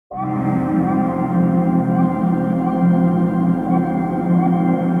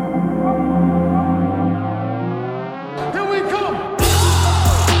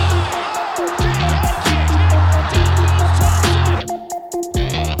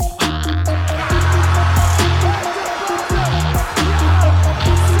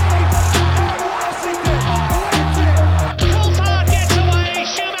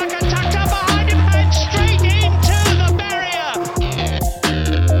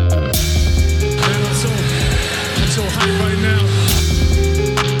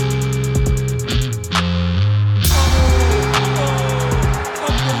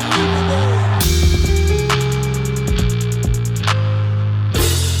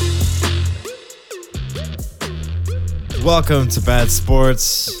Welcome to Bad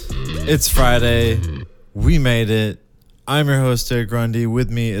Sports. It's Friday. We made it. I'm your host, Derek Grundy. With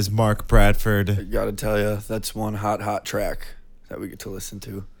me is Mark Bradford. I gotta tell you, that's one hot track that we get to listen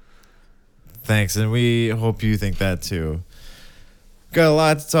to. Thanks, and we hope you think that too. Got a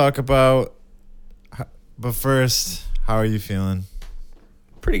lot to talk about, but first, how are you feeling?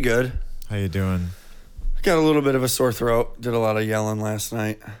 Pretty good. How you doing? Got a little bit of a sore throat. Did a lot of yelling last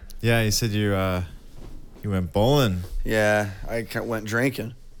night. Yeah, you said you went bowling. Yeah, I went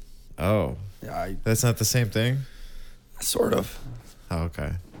drinking. Oh. Yeah, That's not the same thing? Sort of. Oh,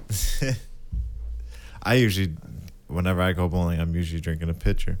 okay. I usually, whenever I go bowling, I'm usually drinking a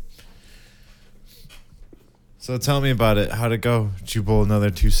pitcher. So tell me about it. How'd it go? Did you bowl another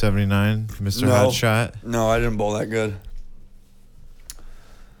 279, Mr. No. Hot Shot? No, I didn't bowl that good.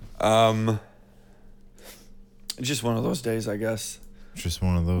 It's just one of those days, I guess. Just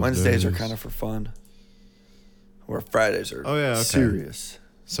one of those Wednesdays days. are kind of for fun. Where Fridays are okay. serious.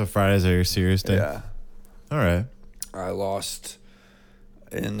 So Fridays are your serious day? Yeah. All right. I lost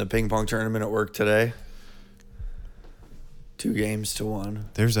in the ping pong tournament at work today.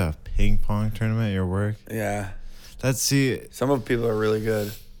 2-1. There's a ping pong tournament at your work? Yeah. Some of people are really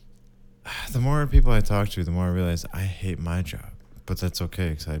good. The more people I talk to, the more I realize I hate my job. But that's okay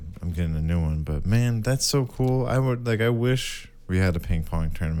because I'm getting a new one. But man, that's so cool. I wish we had a ping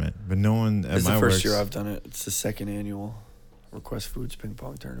pong tournament, but no one at It's my the first works. year I've done it. It's the second annual Request Foods ping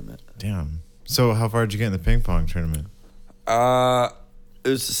pong tournament. Damn. So how far did you get in the ping pong tournament? It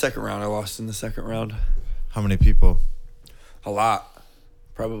was the second round. I lost in the second round. How many people? A lot.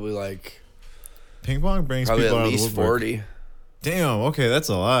 Probably like Ping pong brings probably people at out least of the woodwork. 40. Damn. Okay, that's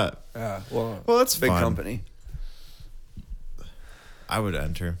a lot. Yeah. Well, that's big fun. company. I would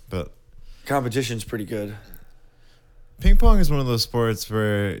enter, but Competition's pretty good. ping pong is one of those sports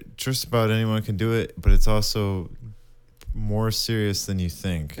where just about anyone can do it, but it's also more serious than you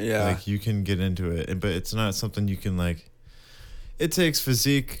think. Yeah. Like you can get into it, but it's not something you can it takes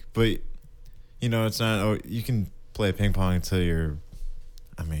physique, but it's not, you can play ping pong until you're,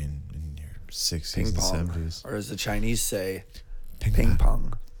 in your 60s Ping pong. and 70s. Or as the Chinese say, Ping ping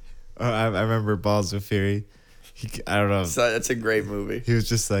pong. I remember Balls of Fury. I don't know. So that's a great movie. He was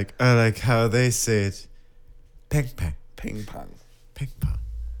just like, I like how they say it. Ping pong. Ping pong. Ping pong.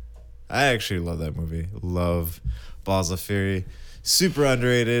 I actually love that movie. Love Balls of Fury. Super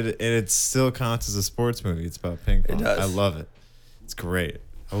underrated, and it still counts as a sports movie. It's about ping pong. It does. I love it. It's great.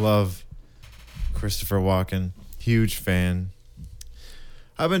 I love Christopher Walken. Huge fan.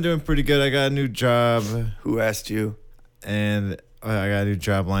 I've been doing pretty good. I got a new job. Who asked you? And I got a new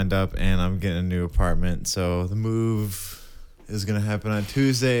job lined up, and I'm getting a new apartment. So the move is going to happen on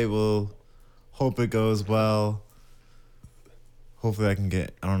Tuesday. We'll hope it goes well. Hopefully I can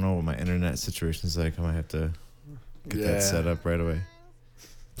get, I don't know what my internet situation is like. I might have to get that set up right away.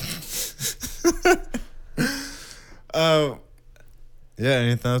 Yeah,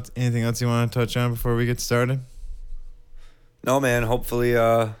 anything else you want to touch on before we get started? No, man. Hopefully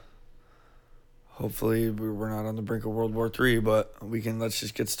we're not on the brink of World War III, but let's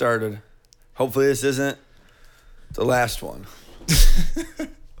just get started. Hopefully this isn't the last one.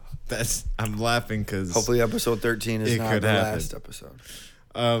 I'm laughing because hopefully episode 13 is not the last episode.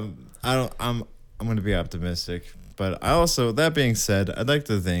 I'm going to be optimistic, but that being said, I'd like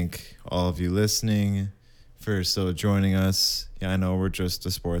to thank all of you listening for still joining us. Yeah, I know we're just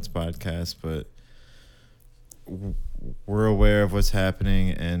a sports podcast, but we're aware of what's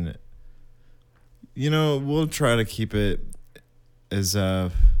happening, and we'll try to keep it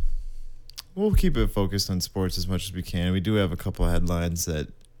we'll keep it focused on sports as much as we can. We do have a couple of headlines that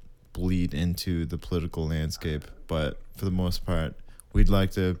bleed into the political landscape, but for the most part, we'd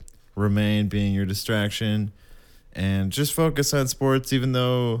like to remain being your distraction and just focus on sports, even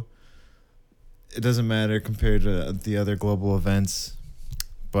though it doesn't matter compared to the other global events.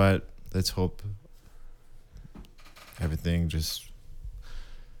 But let's hope everything just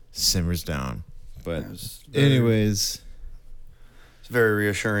simmers down. But It's anyways, very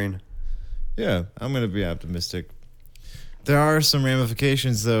reassuring. yeah, I'm going to be optimistic. There are some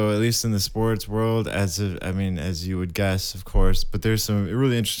ramifications, though, at least in the sports world, as you would guess, of course. But there's some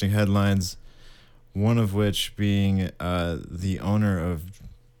really interesting headlines. One of which being the owner of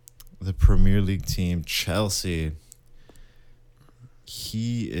the Premier League team, Chelsea.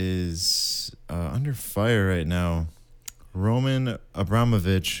 He is under fire right now. Roman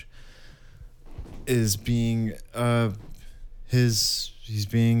Abramovich is being he's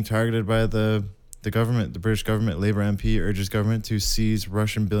being targeted by the government. The British government, Labour MP, urges government to seize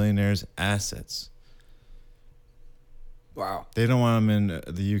Russian billionaires' assets. Wow. They don't want him in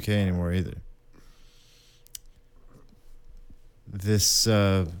the UK anymore either. This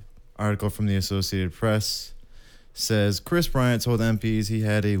article from the Associated Press says Chris Bryant told MPs he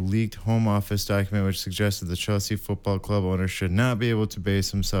had a leaked Home Office document which suggested the Chelsea Football Club owner should not be able to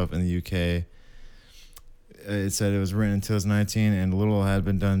base himself in the UK. It said it was written in 2019 and little had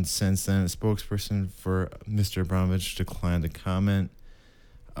been done since then. A spokesperson for Mr. Abramovich declined to comment.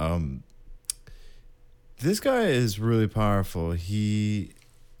 This guy is really powerful. He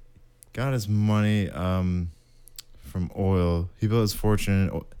got his money from oil. He built his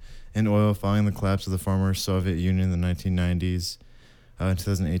fortune in oil following the collapse of the former Soviet Union in the 1990s. In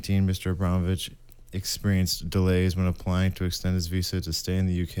 2018, Mr. Abramovich experienced delays when applying to extend his visa to stay in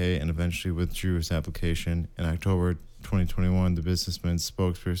the UK and eventually withdrew his application. In October 2021, the businessman's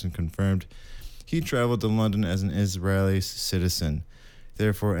spokesperson confirmed he traveled to London as an Israeli citizen,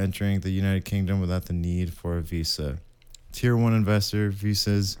 therefore entering the United Kingdom without the need for a visa. Tier 1 investor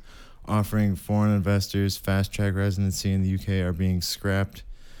visas offering foreign investors fast-track residency in the UK are being scrapped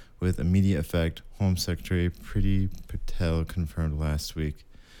with immediate effect, Home Secretary Priti Patel confirmed last week.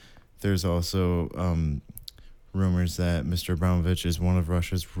 There's also rumors that Mr. Abramovich is one of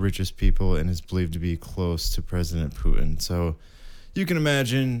Russia's richest people and is believed to be close to President Putin. So you can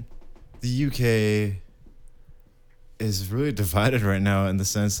imagine the UK is really divided right now in the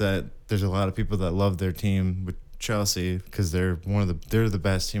sense that there's a lot of people that love their team with Chelsea because they're the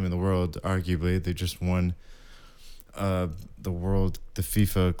best team in the world, arguably. They just won the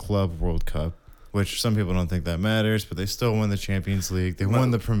FIFA Club World Cup, which some people don't think that matters, but they still won the Champions League. They won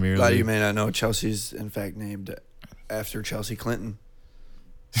the Premier League. A lot of you may not know Chelsea's in fact named after Chelsea Clinton.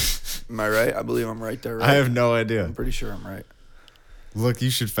 Am I right? I believe I'm right there, right? I have no idea. I'm pretty sure I'm right. Look, you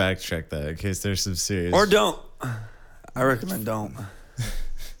should fact check that in case there's some serious... Or don't. I recommend don't.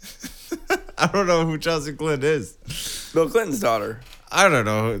 I don't know who Chelsea Clinton is. Bill Clinton's daughter. I don't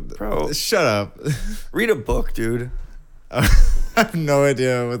know. Bro. Shut up. Read a book, dude. I have no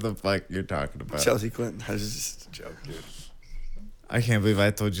idea what the fuck you're talking about. Chelsea Clinton. That's just a joke, dude. I can't believe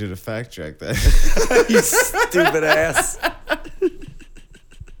I told you to fact check that. You stupid ass.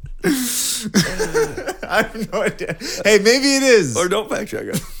 I have no idea. Hey, maybe it is. Or don't fact check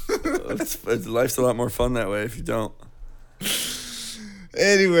it. Life's a lot more fun that way if you don't.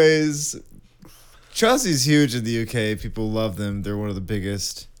 Anyways, Chelsea's huge in the UK. People love them. They're one of the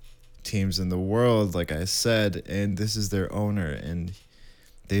biggest teams in the world, like I said, and this is their owner, and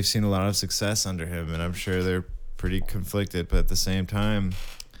they've seen a lot of success under him, and I'm sure they're pretty conflicted, but at the same time,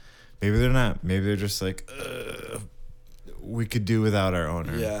 maybe they're not. Maybe they're just like, we could do without our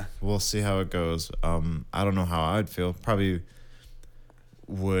owner. Yeah. We'll see how it goes. I don't know how I'd feel. Probably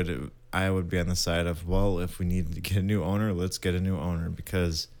I would be on the side of, well, if we need to get a new owner, let's get a new owner,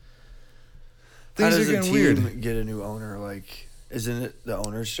 because things are getting weird. How does a team get a new owner? Like, isn't it the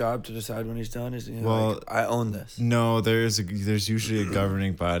owner's job to decide when he's done? Isn't it I own this? No, there's usually a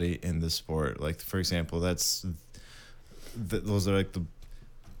governing body in the sport. Like, for example, those are like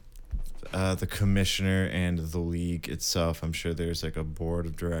the commissioner and the league itself. I'm sure there's like a board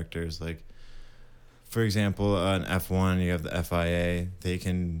of directors. Like, for example, on F1, you have the FIA. They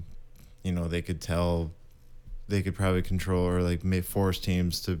can, they could probably control or like force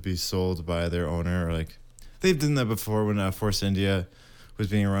teams to be sold by their owner, or like they've done that before when Force India was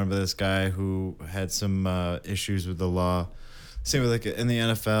being run by this guy who had some issues with the law. Same with like in the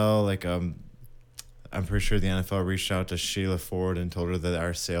NFL, like I'm pretty sure the NFL reached out to Sheila Ford and told her that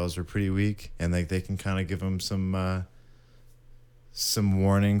our sales were pretty weak, and like they can kind of give them some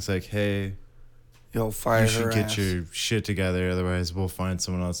warnings, like, hey, you'll fire her. You should get your shit together, otherwise we'll find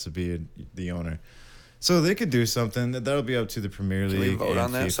someone else to be the owner. So they could do something. That'll be up to the Premier League. Can we vote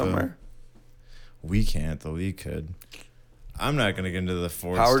on that FIFA. somewhere? We can't. The league could. I'm not gonna get into the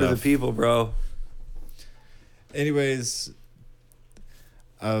Ford Power stuff. to the people, bro. Anyways,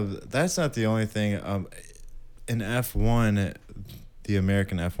 that's not the only thing. In F1, the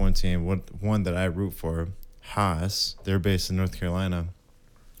American F1 team, one that I root for, Haas, they're based in North Carolina.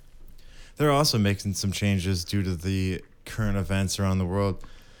 they're also making some changes due to the current events around the world.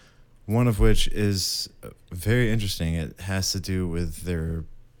 One of which is very interesting. It has to do with their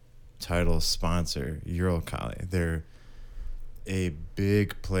title sponsor, Eurocali. They're a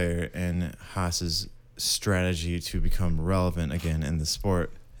big player in Haas's strategy to become relevant again in the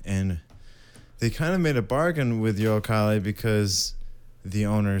sport. And they kind of made a bargain with Eurocali because the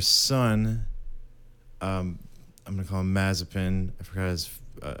owner's son, I'm going to call him Mazepin. I forgot his...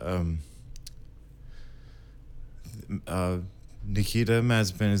 Nikita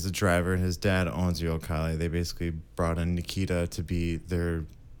Mazepin is the driver, and his dad owns Eurocali. They basically brought in Nikita to be their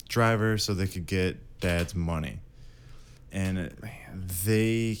driver so they could get dad's money. And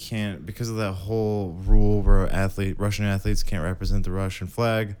they can't, because of that whole rule where Russian athletes can't represent the Russian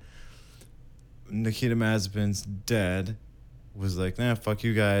flag, Nikita Mazepin's dad was like, nah, fuck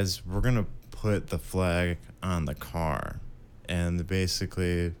you guys. We're going to put the flag on the car. And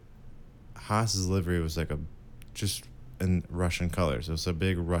basically, Haas's livery was like just in Russian colors. It was a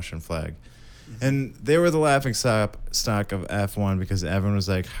big Russian flag. Mm-hmm. And they were the laughing stock of F1 because everyone was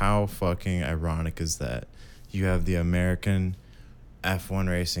like, how fucking ironic is that? You have the American F1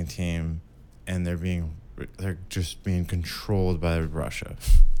 racing team, and they're just being controlled by Russia.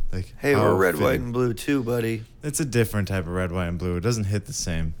 Like, hey, we're red, white, and blue too, buddy. It's a different type of red, white, and blue. It doesn't hit the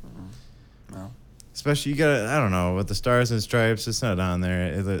same. No. Especially, you got, I don't know, with the stars and stripes, it's not on there.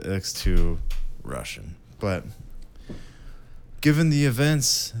 It looks too Russian. But given the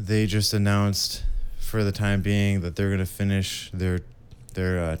events, they just announced for the time being that they're going to finish their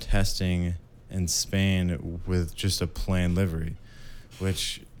testing in Spain with just a plain livery,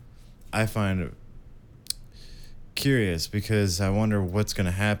 which I find curious because I wonder what's going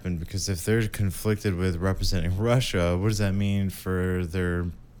to happen, because if they're conflicted with representing Russia, what does that mean for their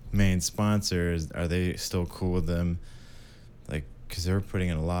main sponsors? Are they still cool with them? Like, because they're putting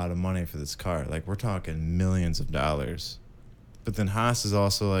in a lot of money for this car. Like, we're talking millions of dollars. But then Haas is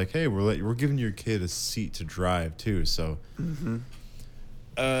also like, hey, we're giving your kid a seat to drive too, so... Mm-hmm.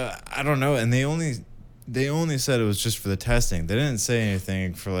 I don't know, and they only said it was just for the testing. They didn't say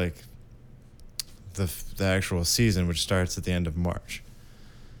anything for like the actual season, which starts at the end of March.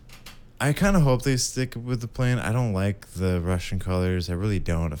 I kind of hope they stick with the plan. I don't like the Russian colors. I really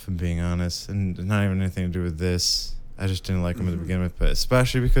don't, if I'm being honest, and not even anything to do with this. I just didn't like them to begin with, but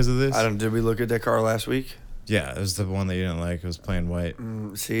especially because of this. Did we look at that car last week? Yeah, it was the one that you didn't like. It was plain white.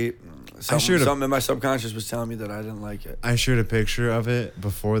 See, something in my subconscious was telling me that I didn't like it. I shared a picture of it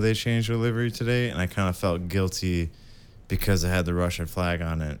before they changed their livery today, and I kind of felt guilty because it had the Russian flag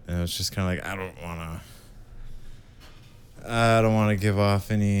on it. And it was just kind of like, I don't want to give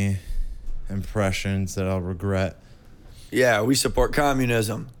off any impressions that I'll regret. Yeah, we support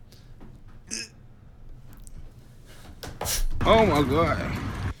communism. Oh, my God.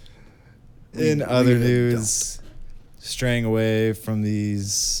 In other news, straying away from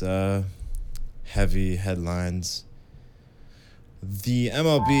these heavy headlines, the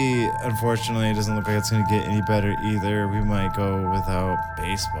MLB, unfortunately, doesn't look like it's going to get any better either. We might go without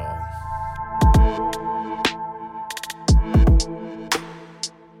baseball.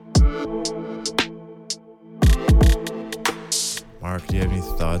 Mark, do you have any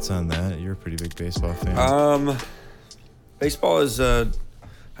thoughts on that? You're a pretty big baseball fan. Baseball is...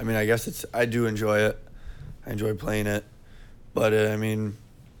 I guess I do enjoy it. I enjoy playing it. But,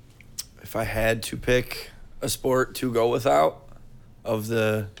 if I had to pick a sport to go without of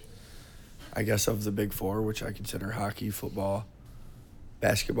the big four, which I consider hockey, football,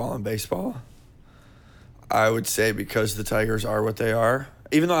 basketball, and baseball, I would say because the Tigers are what they are,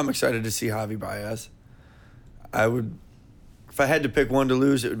 even though I'm excited to see Javi Baez, if I had to pick one to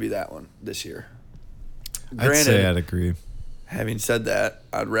lose, it would be that one this year. I'd say I'd agree. Having said that,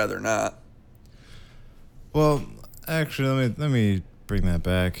 I'd rather not. Well, actually, let me bring that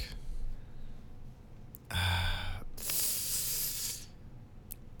back.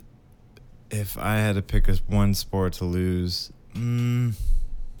 If I had to pick one sport to lose, it'd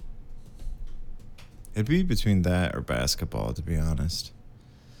be between that or basketball, to be honest.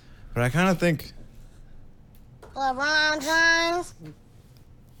 But I kind of think... LeBron James?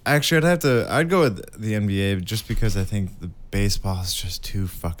 Actually, I'd go with the NBA just because I think the baseball is just too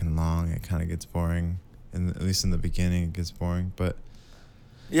fucking long. It kind of gets boring. At least in the beginning, it gets boring. But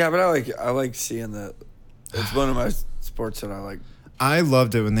yeah, but I like seeing that. It's one of my sports that I like. I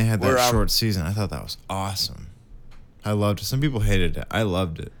loved it when they had that short season. I thought that was awesome. I loved it. Some people hated it. I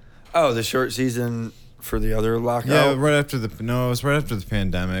loved it. Oh, the short season for the other lockout? Yeah, it was right after the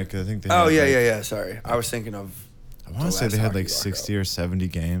pandemic. I think they had yeah. Sorry. I was thinking of... I want to say they had like 60 or 70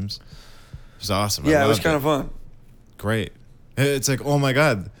 games. It was awesome. Yeah, it was kind of fun. Great. It's like, oh my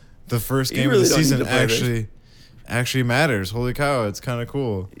God, the first You game really of the don't need season to play actually matters. Holy cow, it's kind of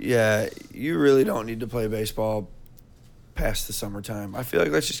cool. Yeah, you really don't need to play baseball past the summertime. I feel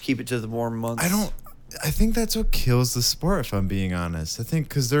like let's just keep it to the warm months. I think that's what kills the sport, if I'm being honest. I think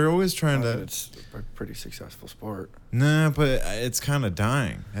because they're always trying to. It's a pretty successful sport. Nah, but it's kind of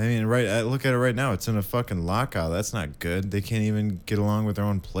dying. I mean, I look at it right now. It's in a fucking lockout. That's not good. They can't even get along with their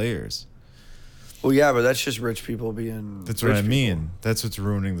own players. Well, yeah, but that's just rich people being. That's what I mean. That's what's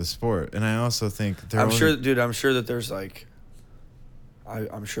ruining the sport. And I also think I'm sure that there's like.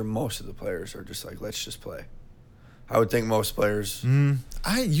 I'm sure most of the players are just like, let's just play. I would think most players.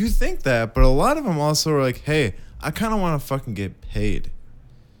 You think that, but a lot of them also are like, hey, I kind of want to fucking get paid.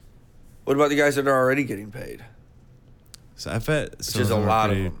 What about the guys that are already getting paid? So I bet Which some is of a them lot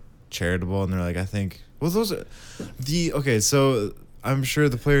are of pretty them. charitable, and they're like, I think. Well, those are so I'm sure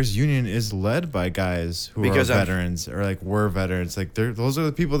the players' union is led by guys who are veterans or like were veterans. Like those are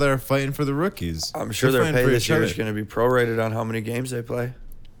the people that are fighting for the rookies. I'm sure their pay this year is going to be prorated on how many games they play.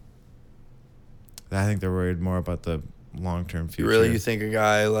 I think they're worried more about the long-term future. Really, you think a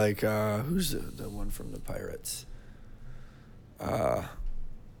guy like who's the one from the Pirates?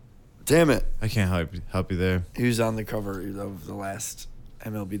 Damn it! I can't help you there. He was on the cover of the last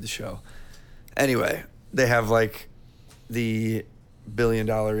MLB The Show. Anyway, they have like the $1 billion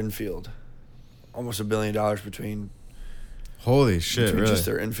infield, almost $1 billion between. Holy shit! Between really? Just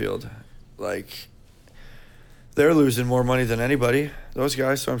their infield, like. They're losing more money than anybody, those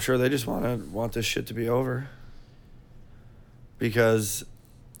guys. So I'm sure they just want this shit to be over. Because,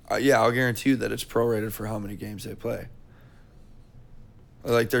 I'll guarantee you that it's prorated for how many games they play.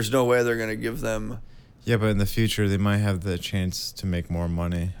 Like, there's no way they're going to give them. Yeah, but in the future, they might have the chance to make more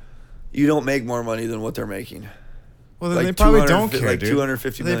money. You don't make more money than what they're making. Well, then they probably don't care, like dude.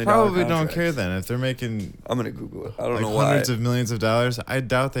 $250 million. They probably contracts. don't care then if they're making. I'm gonna Google it. I don't like know why. Hundreds of millions of dollars. I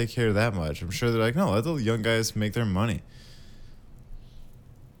doubt they care that much. I'm sure they're like, no, let the young guys make their money.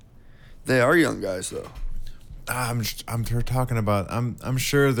 They are young guys, though. I'm talking about. I'm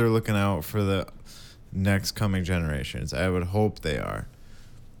sure they're looking out for the next coming generations. I would hope they are,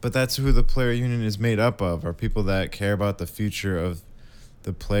 but that's who the player union is made up of. Are people that care about the future of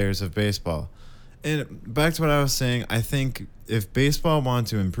the players of baseball. And back to what I was saying, I think if baseball wants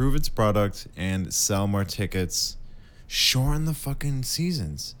to improve its product and sell more tickets, shorten the fucking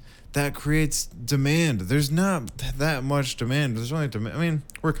seasons. That creates demand. There's not that much demand. There's only demand. I mean,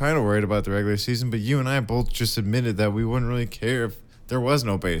 we're kind of worried about the regular season, but you and I both just admitted that we wouldn't really care if there was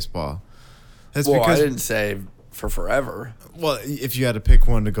no baseball. That's because I didn't say for forever. Well, if you had to pick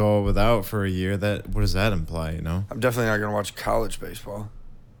one to go without for a year, what does that imply, you know? I'm definitely not going to watch college baseball.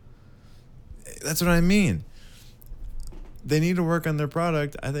 That's what I mean. They need to work on their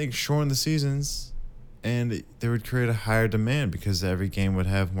product. I think shorten the seasons, and they would create a higher demand because every game would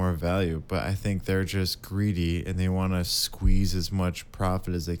have more value. But I think they're just greedy, and they want to squeeze as much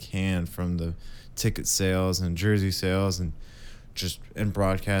profit as they can from the ticket sales and jersey sales and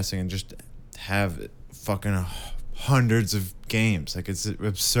broadcasting, and just have fucking hundreds of games. Like, it's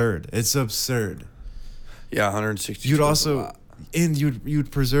absurd. It's absurd. Yeah, 160. You'd also. And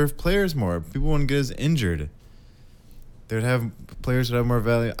you'd preserve players more. People wouldn't get as injured. They'd have players would have more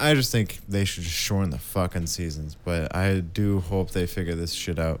value. I just think they should just shorten the fucking seasons. But I do hope they figure this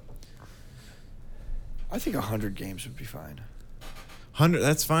shit out. I think 100 games would be fine. 100,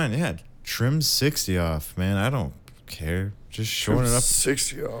 that's fine. Yeah, trim 60 off, man. I don't care. Just shorten it up.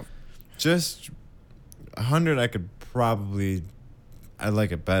 60 off. Just 100. I'd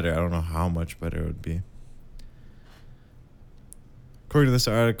like it better. I don't know how much better it would be. According to this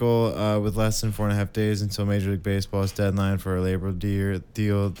article, with less than 4.5 days until Major League Baseball's deadline for a labor deal, the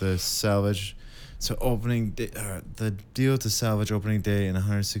deal to salvage opening day in a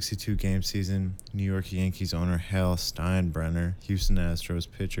 162-game season, New York Yankees owner Hal Steinbrenner, Houston Astros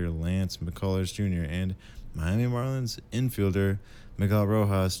pitcher Lance McCullers Jr., and Miami Marlins infielder Miguel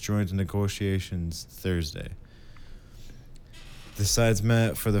Rojas joined the negotiations Thursday. The sides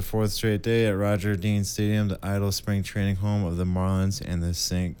met for the fourth straight day at Roger Dean Stadium, the idle spring training home of the Marlins and the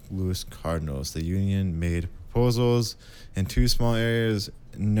St. Louis Cardinals. The union made proposals in two small areas,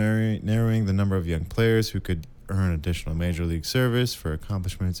 narrowing the number of young players who could earn additional major league service for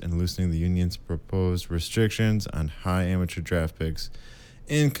accomplishments and loosening the union's proposed restrictions on high amateur draft picks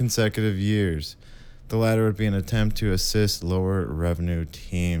in consecutive years. The latter would be an attempt to assist lower revenue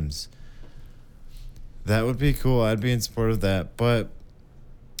teams. That would be cool. I'd be in support of that, but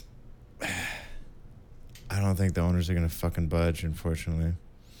I don't think the owners are going to fucking budge, unfortunately.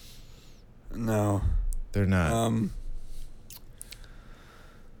 No. They're not.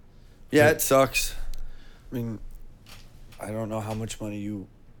 Yeah, it sucks. I mean, I don't know how much money you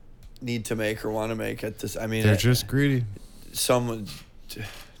need to make or want to make at this. I mean, They're just greedy.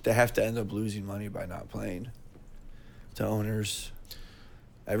 They have to end up losing money by not playing. To owners,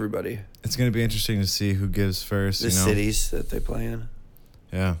 everybody. It's going to be interesting to see who gives first. The cities that they play in.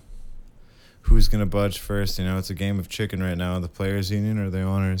 Yeah. Who's going to budge first? It's a game of chicken right now. The players' union or the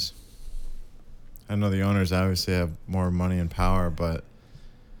owners? I know the owners obviously have more money and power, but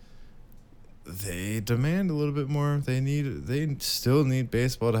they demand a little bit more. They still need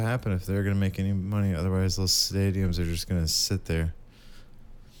baseball to happen if they're going to make any money. Otherwise, those stadiums are just going to sit there.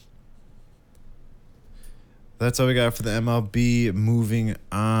 That's all we got for the MLB. Moving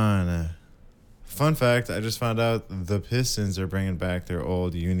on. Fun fact, I just found out the Pistons are bringing back their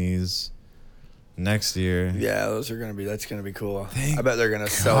old unis next year. Yeah, that's going to be cool. Thank I bet they're going to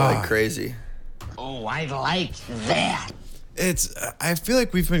sell like crazy. Oh, I like that. I feel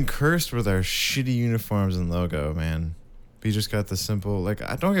like we've been cursed with our shitty uniforms and logo, man. We just got the simple,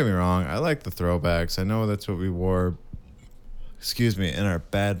 don't get me wrong, I like the throwbacks. I know that's what we wore, in our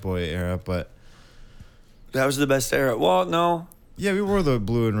bad boy era, but that was the best era. Well, no. Yeah, we wore the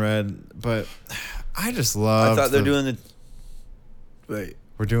blue and red, but I just love. I thought they're doing the. Wait.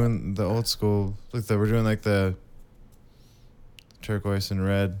 We're doing the old school. We're doing the turquoise and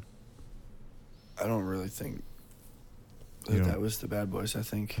red. I don't really think that was the Bad Boys. I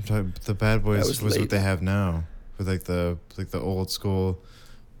think I'm talking, the Bad Boys was what they late. have now, with the old school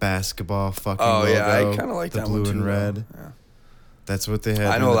basketball fucking. Oh logo, yeah, I kind of like that blue one too. and red. Yeah. That's what they had.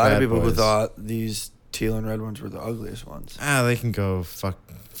 I know a lot of people who Boys. thought these teal and red ones were the ugliest ones. They can go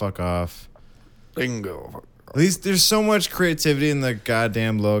fuck off. They can go. At least there's so much creativity in the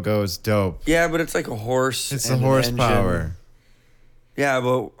goddamn logo. It's dope. Yeah, but it's like a horse. It's the and an horsepower. engine. Yeah,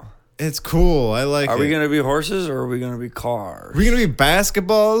 but It's cool. I like it. are we gonna be horses or are we gonna be cars? Are we gonna be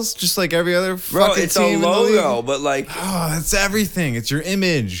basketballs just like every other Bro, fucking it's team a in the logo, league? but like, Oh, that's everything. It's your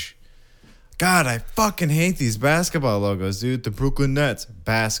image. God, I fucking hate these basketball logos, dude. The Brooklyn Nets,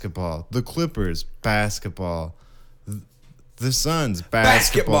 basketball. The Clippers, basketball. The Suns,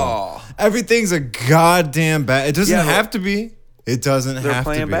 basketball. Everything's a goddamn It doesn't have to be. It doesn't have to be. they're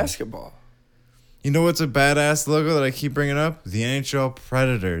playing basketball. You know what's a badass logo that I keep bringing up? The NHL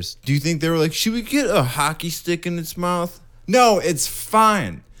Predators. Do you think they were like, should we get a hockey stick in its mouth? No, it's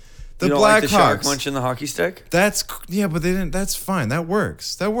fine. The You don't like the shark Blackhawks. munching the hockey stick? But they didn't. That's fine. That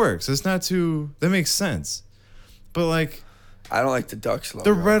works. It's not too. That makes sense. But I don't like the Ducks logo.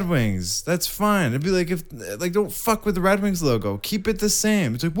 the Red Wings, that's fine. It'd be don't fuck with the Red Wings logo. Keep it the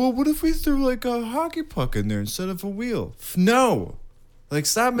same. It's well, what if we threw a hockey puck in there instead of a wheel? No.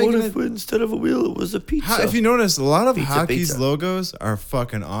 Stop making What if instead of a wheel it was a pizza? If you notice, a lot of Pizza, hockey's pizza. logos are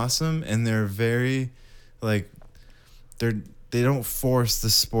fucking awesome, and they're very, they don't force the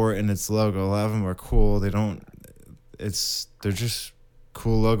sport in its logo. A lot of them are cool. They're just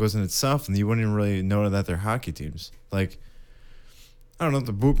cool logos in itself, and you wouldn't even really know that they're hockey teams. I don't know,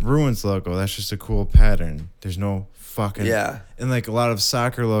 the Bruins logo, that's just a cool pattern. There's no fucking... Yeah. And a lot of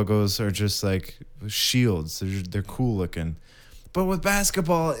soccer logos are just shields. They're cool looking. But with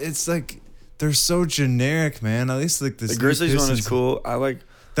basketball, it's they're so generic, man. At least this. The Grizzlies one is cool. I like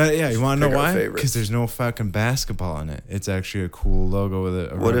that. Yeah, you want to know pick our why? favorites. Because there's no fucking basketball in it. It's actually a cool logo with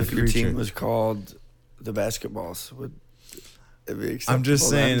a. What around if a your creature. team was called the Basketballs? Would it be acceptable? I'm just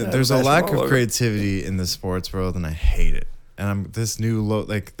to them to saying, have there's a lack basketball of logo? creativity in the sports world, and I hate it. And this new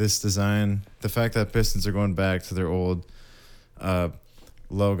this design, the fact that Pistons are going back to their old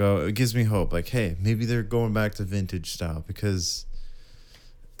logo, it gives me hope. Hey, maybe they're going back to vintage style because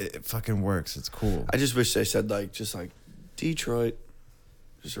it fucking works. It's cool. I just wish they said just Detroit,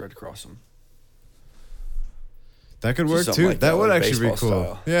 just right across them. That could Just work something too. like That that, would like actually be baseball cool.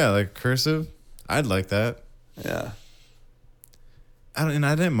 style. Yeah, cursive. I'd like that. Yeah. I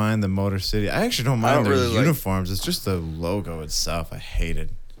didn't mind the Motor City. I actually don't I mind don't their really like- uniforms. It's just the logo itself. I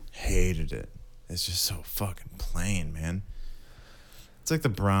hated it. It's just so fucking plain, man. It's like the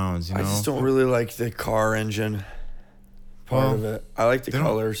Browns, you know. I just don't really like the car engine part Well, of it. I like the they don't-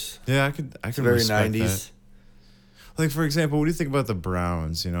 colors. Yeah, I could It's very respect 90s. that. For example, what do you think about the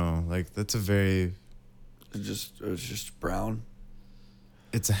Browns? You know, that's a very. It was just brown.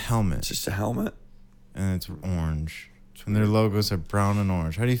 It's a helmet It's just a helmet. and it's orange. And their logos are brown and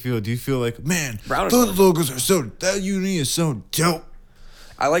orange. How do you feel? Do you feel man, Brown and those orange. logos are that uni is so dope.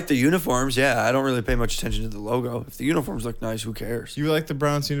 I like the uniforms. Yeah, I don't really pay much attention to the logo. If the uniforms look nice, who cares? You like the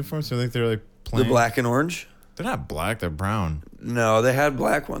Browns uniforms? You think they're The plain? black and orange? They're not black. They're brown. No, they had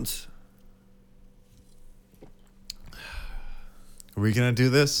black ones. Are we gonna do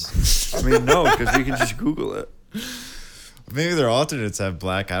this? I mean, no, because we can just Google it. Maybe their alternates have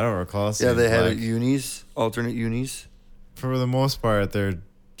black. I don't recall. Yeah, seeing they black. had unis, alternate unis. For the most part, they're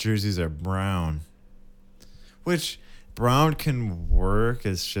jerseys are brown. Which brown can work.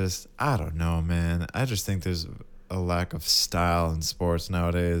 It's just, I don't know, man. I just think there's a lack of style in sports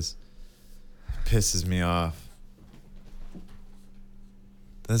nowadays. It pisses me off.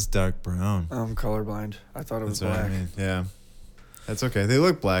 That's dark brown. I'm colorblind. I thought it was black. What I mean. Yeah. That's okay. They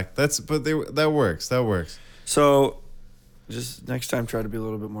look black. That works. That works. So, just next time, try to be a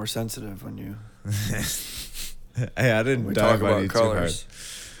little bit more sensitive when you. Hey, I didn't talk dog on you about colors. too hard.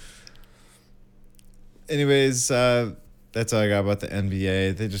 Anyways, that's all I got about the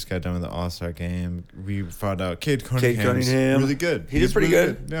NBA. They just got done with the All-Star game. We found out Cade Cunningham's really good. He did pretty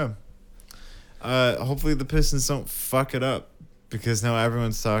really good. Yeah. Hopefully the Pistons don't fuck it up, because now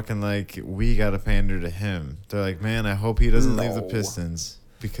everyone's talking like we got to pander to him. They're like, man, I hope he doesn't leave the Pistons,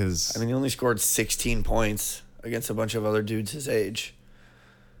 because... I mean, he only scored 16 points against a bunch of other dudes his age.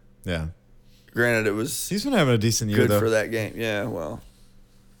 Yeah. Granted, it was he's been having a decent year, good though. for that game. Yeah, well.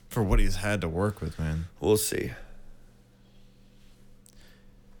 For what he's had to work with, man. We'll see.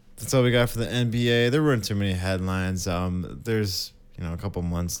 That's all we got for the NBA. There weren't too many headlines. There's a couple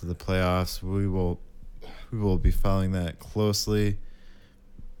months to the playoffs. We will be following that closely.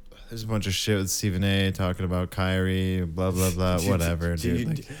 There's a bunch of shit with Stephen A. talking about Kyrie, blah blah blah, whatever,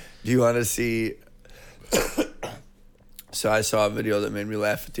 dude. Do you want to see? So I saw a video that made me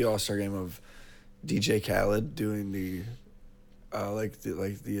laugh at the All-Star game of DJ Khaled doing the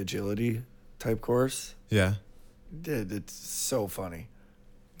the agility type course. Yeah. It's so funny.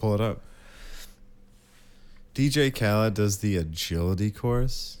 Pull it up. DJ Khaled does the agility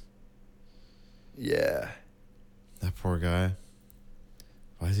course. Yeah. That poor guy.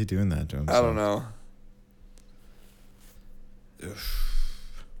 Why is he doing that to himself? I don't know.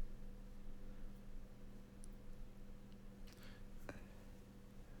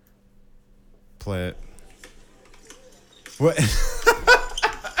 Play it. What?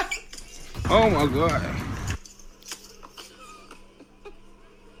 Oh my God.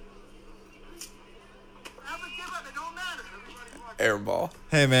 Air ball.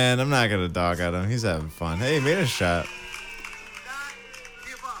 Hey man, I'm not gonna dog at him. He's having fun. Hey, he made a shot.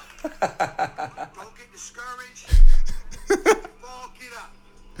 Don't get discouraged. Ball, get up.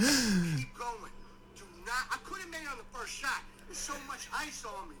 Keep going. Do not. I could have made it on the first shot. There's so much ice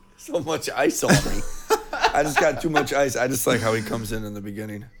on me. So much ice on me. I just got too much ice. I just like how he comes in the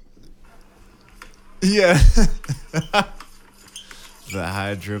beginning. Yeah. The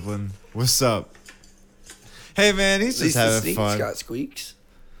high dribbling. What's up? Hey man, he's just having fun. Got squeaks.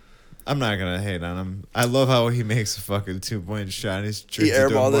 I'm not gonna hate on him. I love how he makes a fucking 2-point shot. He's He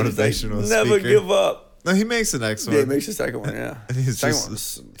airballed it. He's like, never give up. No, he makes the next one. Yeah, he makes the second one. Yeah, And he's second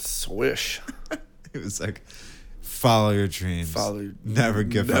just- one was swish. He was like, follow your dreams. Never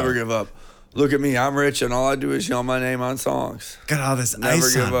give up. Never give up. Look at me. I'm rich, and all I do is yell my name on songs. Got all this Never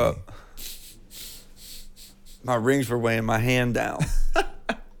ice give on up. My rings were weighing my hand down.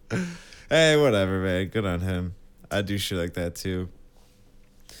 me. Hey, whatever, man. Good on him. I do shit like that too.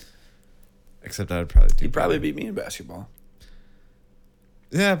 Except I'd probably do. He'd probably better. beat me in basketball.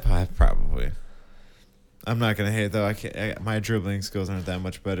 Yeah, probably. I'm not gonna hate though. I can't. My dribbling skills aren't that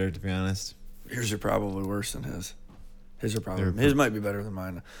much better, to be honest. Yours are probably worse than his. His are probably They're- his might be better than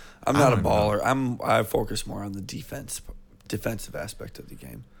mine. I'm I not a don't know. baller. I focus more on the defensive aspect of the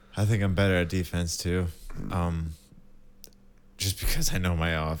game. I think I'm better at defense too. Just because I know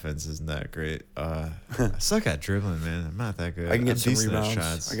my offense isn't that great. I suck at dribbling, man. I'm not that good. I can get I'm some decent at rebounds.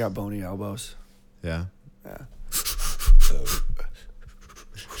 shots. I got bony elbows. Yeah. Yeah.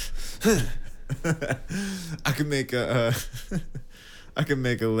 I can make a I can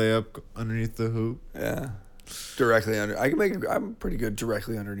make a layup underneath the hoop. Yeah. Directly under. I'm pretty good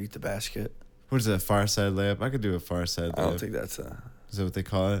directly underneath the basket. What is that, far side layup? I could do a far side layup. I don't think that's a. Is that what they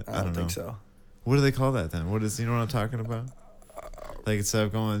call it? I don't think know. so. What do they call that then? What is, you know what I'm talking about? Like instead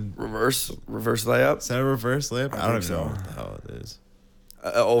of going, Reverse layup. is that a reverse layup? I don't think even know so. what the hell it is.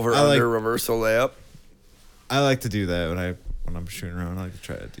 Over I under like- reversal layup. I like to do that when I'm shooting around. I like to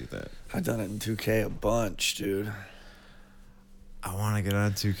try to do that. I've done it in 2K a bunch, dude. I want to get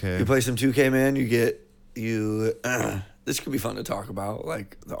on 2K. You play some 2K, man. This could be fun to talk about,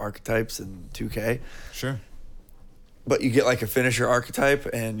 like the archetypes in 2K. Sure. But you get like a finisher archetype,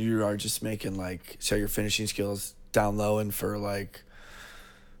 and you are just making like, so your finishing skills down low, and for like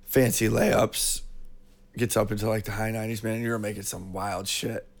fancy layups, gets up into like the high 90s, man. And you're making some wild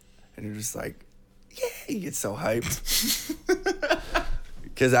shit, and you're just like, yeah, you get so hyped.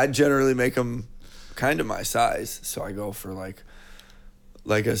 Because I generally make them kind of my size, so I go for like a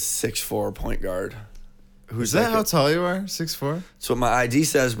 6'4" point guard. Who's Is that like how tall you are? 6'4"? That's what my ID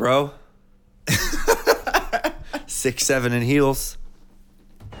says, bro. 6'7" in heels.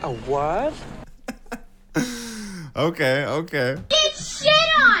 A what? Okay. Get shit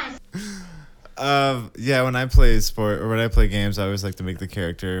on! Yeah, when I play sport or when I play games, I always like to make the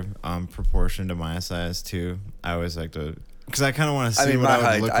character proportion to my size too. I always like to, because I kind of want to see what my I would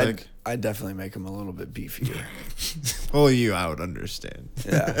height, look like. I'd definitely make him a little bit beefier. Well, I would understand.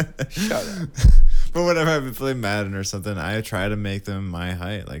 Yeah, shut up. But whenever I play Madden or something, I try to make them my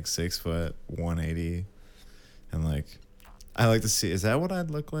height, like 6 foot, 180, and like, I like to see. Is that what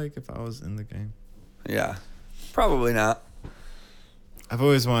I'd look like if I was in the game? Yeah, probably not. I've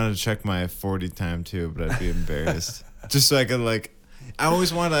always wanted to check my 40 time too, but I'd be embarrassed. Just so I could like, I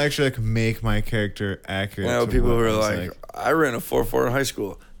always wanted to actually like make my character accurate. You know, to people what who are I was like, I ran a 4.4 in high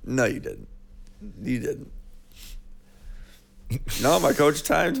school. No, you didn't. You didn't. No, my coach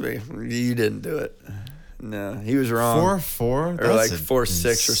timed me. You didn't do it. No, he was wrong. 4.4 or That's like 4.6 or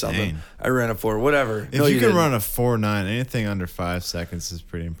something. insane. I ran a 4, whatever. If no, you can didn't. run a 4.9, anything under 5 seconds is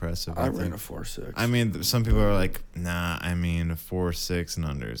pretty impressive. I I ran think. a 4.6. I mean, some people are like, nah, I mean, a 4.6 and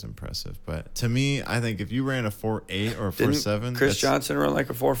under is impressive. But to me, I think if you ran a 4.8 or a 4.7, Didn't Chris Johnson run like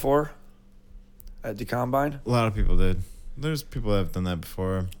a 4.4 at the combine? A lot of people did. There's people that have done that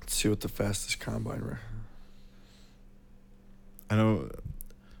before. Let's see what the fastest combine were. I know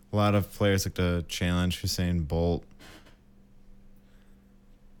a lot of players like to challenge Usain Bolt.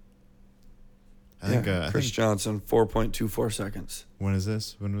 I think Chris Johnson, 4.24 seconds. When is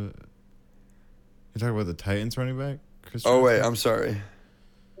this? When was, you talking about the Titans running back? Chris Oh, wait, Johnson? I'm sorry.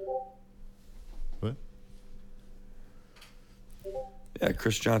 What? Yeah,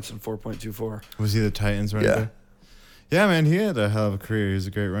 Chris Johnson, 4.24. Was he the Titans running back? Yeah, man, he had a hell of a career. He was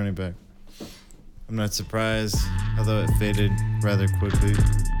a great running back. I'm not surprised, although it faded rather quickly.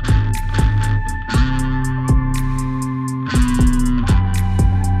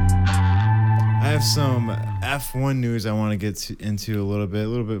 I have some F1 news I want to get into a little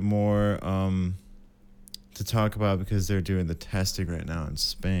bit more to talk about because they're doing the testing right now in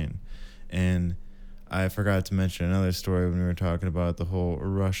Spain. And I forgot to mention another story when we were talking about the whole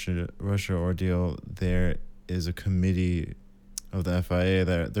Russia ordeal. There is a committee of the FIA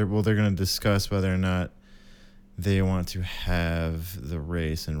that they're going to discuss whether or not they want to have the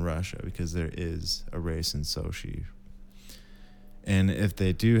race in Russia, because there is a race in Sochi. And if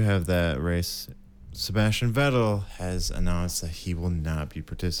they do have that race, Sebastian Vettel has announced that he will not be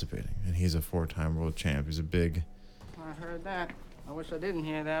participating, and he's a 4-time world champ. He's a big... I heard that. I wish I didn't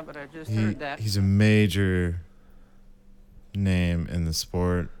hear that, but I just heard that. He's a major name in the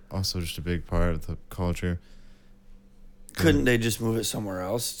sport, also just a big part of the culture. Couldn't they just move it somewhere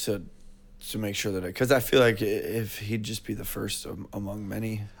else to make sure that because I feel like if he'd just be the first among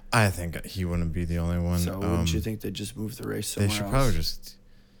many. I think he wouldn't be the only one. So wouldn't you think they'd just move the race somewhere else? They should probably just...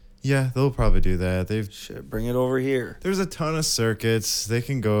 Yeah, they'll probably do that. Shit, bring it over here. There's a ton of circuits. They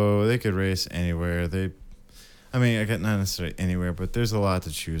could race anywhere. I get not necessarily anywhere, but there's a lot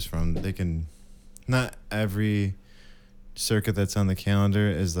to choose from. They can... Not every circuit that's on the calendar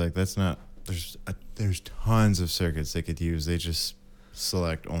is like... That's not... There's tons of circuits they could use. They just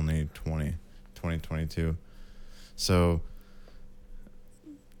select only 2022. So,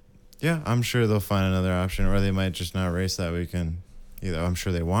 yeah, I'm sure they'll find another option, or they might just not race that weekend. I'm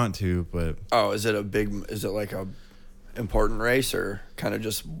sure they want to, but... Oh, is it like a important race, or kind of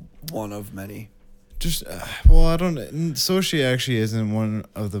just one of many? Just, I don't... Sochi actually isn't one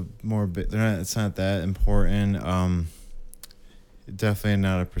of the more... It's not that important. Definitely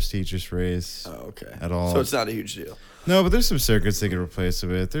not a prestigious race. Oh, okay. At all. So it's not a huge deal. No, but there's some circuits they could replace it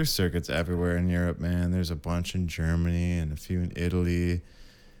with. There's circuits everywhere in Europe, man. There's a bunch in Germany and a few in Italy.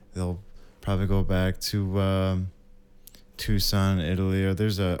 They'll probably go back to Tucson, Italy. Or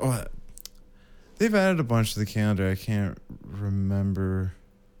there's they've added a bunch to the calendar. I can't remember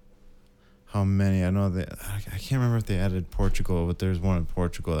how many. I can't remember if they added Portugal, but there's one in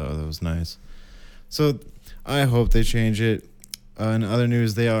Portugal that was nice. So I hope they change it. In other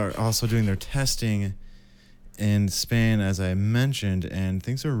news, they are also doing their testing in Spain, as I mentioned, and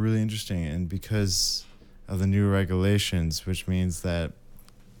things are really interesting. And because of the new regulations, which means that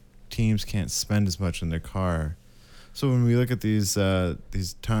teams can't spend as much in their car. So when we look at these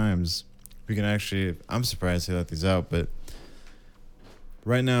times, we can actually... I'm surprised they let these out, but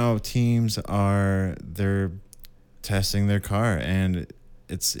right now teams they're testing their car, and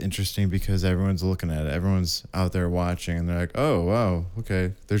it's interesting because everyone's looking at it. Everyone's out there watching, and they're like, oh, wow,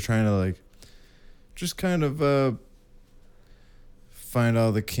 okay. They're trying to, just kind of find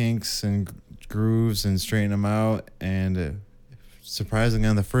all the kinks and grooves and straighten them out. And surprisingly,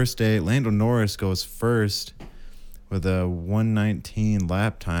 on the first day, Lando Norris goes first with a 1:19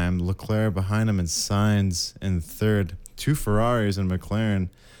 lap time. Leclerc behind him and Sainz in third. 2 Ferraris and McLaren.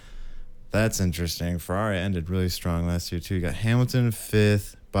 That's interesting. Ferrari ended really strong last year, too. You got Hamilton in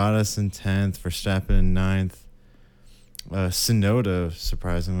 5th, Bottas in 10th, Verstappen in 9th. Tsunoda,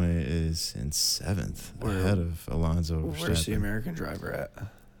 surprisingly, is in 7th, ahead of Alonso. Where's the American driver at?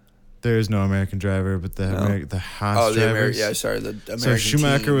 There is no American driver, but the Haas drivers. The American So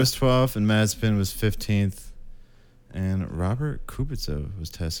Schumacher team. was 12th, and Mazepin was 15th. And Robert Kubica was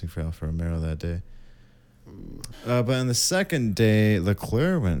testing for Alfa Romeo that day. But on the second day,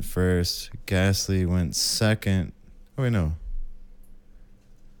 Leclerc went first. Gasly went second. Oh, wait, no.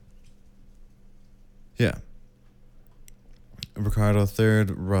 Yeah. Ricciardo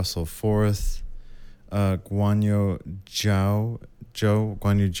third. Russell fourth. Guan Yu Zhou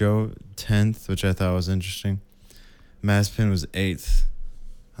 10th, which I thought was interesting. Mazepin was 8th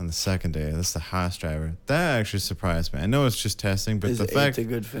on the second day. That's the Haas driver. That actually surprised me. I know it's just testing, but Is the fact a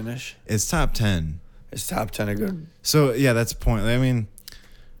good finish? it's top 10. It's top 10 a good. So, yeah, that's the point. I mean,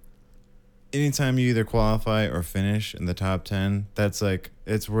 anytime you either qualify or finish in the top 10, that's like,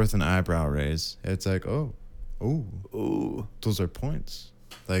 it's worth an eyebrow raise. It's like, oh, those are points.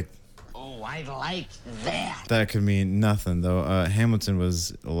 Like, Oh, I like that. that could mean nothing, though. Hamilton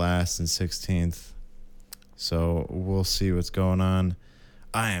was last and 16th. So we'll see what's going on.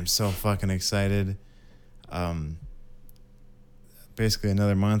 I am so fucking excited. Basically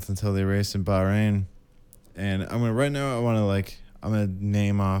another month until they race in Bahrain. And I'm gonna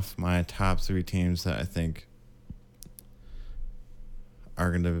name off my top 3 teams that I think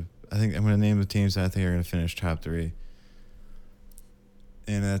I'm gonna name the teams that I think are gonna finish top 3.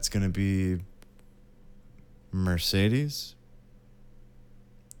 And that's gonna be Mercedes.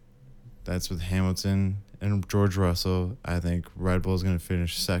 That's with Hamilton and George Russell. I think Red Bull is going to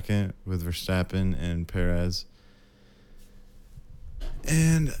finish second with Verstappen and Perez.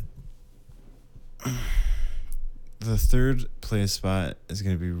 And the third place spot is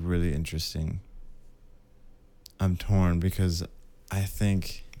going to be really interesting. I'm torn because I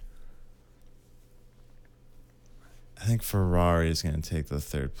think Ferrari is going to take the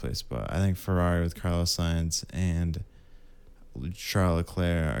third place spot. I think Ferrari with Carlos Sainz and Charles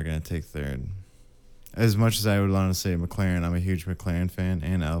Leclerc are going to take third. As much as I would want to say McLaren, I'm a huge McLaren fan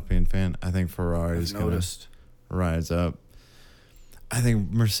and Alpine fan. I think Ferrari is going to rise up. I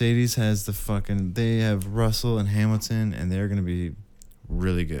think Mercedes has they have Russell and Hamilton, and they're going to be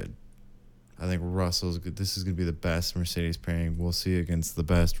really good. I think Russell's good. This is going to be the best Mercedes pairing we'll see against the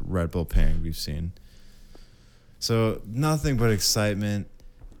best Red Bull pairing we've seen. So nothing but excitement.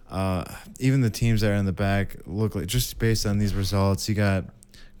 Even the teams that are in the back look like, just based on these results, you got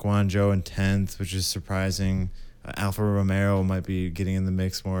Guangzhou in 10th, which is surprising. Alfa Romeo might be getting in the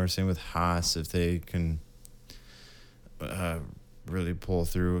mix more. Same with Haas if they can really pull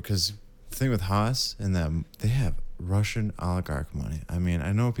through. Because the thing with Haas and them, they have Russian oligarch money. I mean,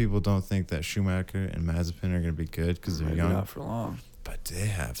 I know people don't think that Schumacher and Mazepin are going to be good because they're young. Not for long. But they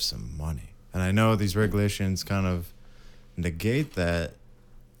have some money. And I know these regulations kind of negate that.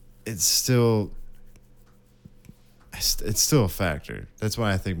 It's still a factor. That's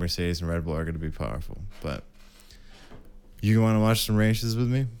why I think Mercedes and Red Bull are going to be powerful. But you want to watch some races with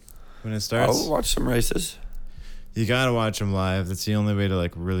me when it starts? I'll watch some races. You got to watch them live. That's the only way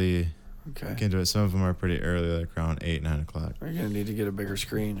to really get into it. Some of them are pretty early, like around 8, 9 o'clock. We're going to need to get a bigger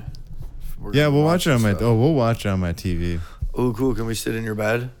screen. Yeah, we'll watch it on we'll watch it on my TV. Oh, cool. Can we sit in your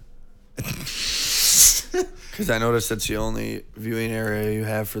bed? Because I noticed that's the only viewing area you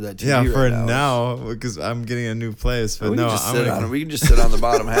have for that TV. Yeah, for right now, because I'm getting a new place. But we no, can just sit on the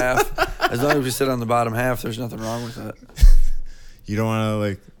bottom half. As long as we sit on the bottom half, there's nothing wrong with that. You don't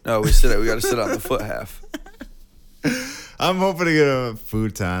want to No, we got to sit on the foot half. I'm hoping to get a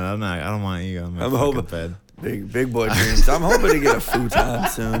futon. I don't want you on my fucking bed. Big boy dreams. I'm hoping to get a futon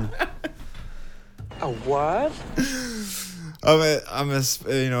soon. A what?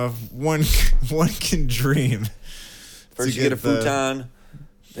 If one can dream. First you get a futon,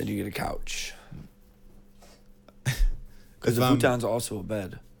 then you get a couch. Because the futon's also a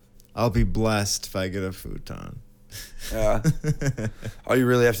bed. I'll be blessed if I get a futon. Yeah. All you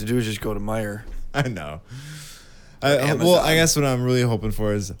really have to do is just go to Meijer. I know. I guess what I'm really hoping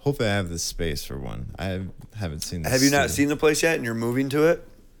for is hopefully I have the space for one. I haven't seen this. Have you not seen the place yet and you're moving to it?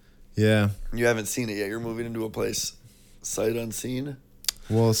 Yeah. You haven't seen it yet. You're moving into a place sight unseen.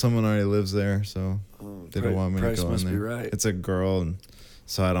 Well, someone already lives there, so they don't want me to go in there. Price must be right. It's a girl, and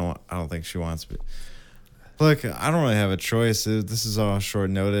so I don't think she wants me. Look, I don't really have a choice. This is all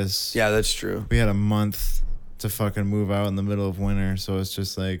short notice. Yeah, that's true. We had a month to fucking move out in the middle of winter, so it's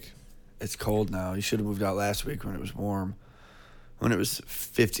just like... It's cold now. You should have moved out last week when it was warm. When it was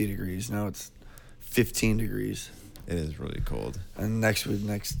 50 degrees. Now it's 15 degrees. It is really cold. And next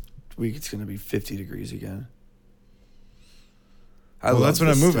week it's gonna be 50 degrees again. Well, that's when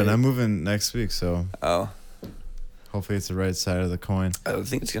I'm moving. State. I'm moving next week, so Oh, hopefully it's the right side of the coin. I don't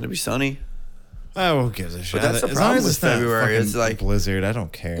think it's gonna be sunny. Oh, who gives a shit? that's the As problem long as with it's not February, fucking it's like- blizzard, I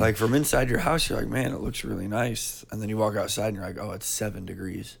don't care. Like from inside your house, you're like, man, it looks really nice. And then you walk outside and you're like, oh, it's 7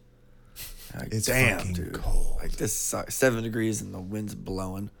 degrees. You're like, It's damn, fucking dude. cold. Like this sucks. 7 degrees and the wind's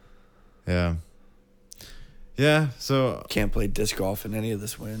blowing. Yeah. Yeah, so Can't play disc golf in any of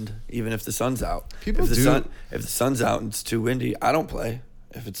this wind, even if the sun's out. People if the do- if the sun's out and it's too windy, I don't play.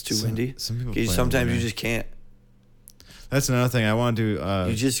 If it's too windy, some people 'Cause play sometimes over you there. just can't. that's another thing I want to do.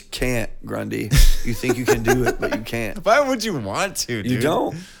 You just can't, Grundy. You think you can do it, but you can't. Why would you want to, dude? You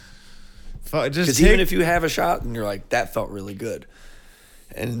don't. Just Because take, even if you have a shot and you're like, that felt really good,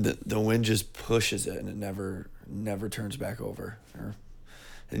 and the wind just pushes it and it never turns back over, or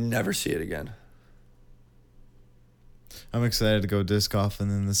you never see it again. I'm excited to go disc golfing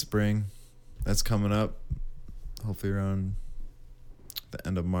in the spring. That's coming up. Hopefully around the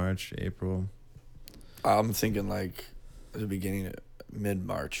end of March, April. I'm thinking like the beginning of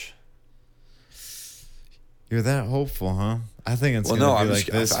mid-March. You're that hopeful, huh? I think it's Well, gonna no, be I'm like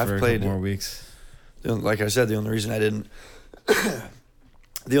just- this I've for a played- couple more weeks. Like I said, the only reason I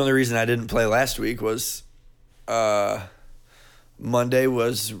didn't play last week was Monday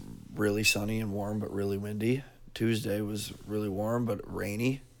was really sunny and warm but really windy. Tuesday was really warm but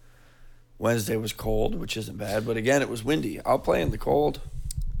rainy. Wednesday was cold, which isn't bad, but again, it was windy. I'll play in the cold.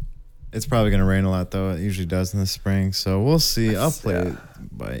 It's probably gonna rain a lot though. It usually does in the spring, so we'll see. I'll play Yeah. it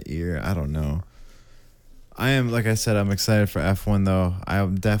by ear. I don't know. I am, like I said, I'm excited for F1 though.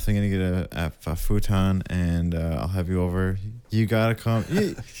 I'm definitely gonna get a futon, and I'll have you over. You gotta come.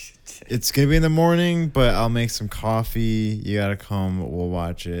 It's gonna be in the morning, but I'll make some coffee. You gotta come. We'll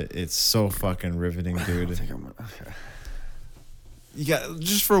watch it. It's so fucking riveting, I dude. think I'm okay. You got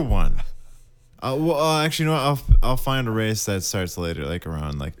just for one. Actually, you know what? I'll find a race that starts later, like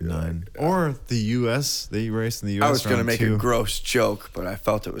around 9, or the U.S. They race in the U.S. I was gonna around make 2. a gross joke, but I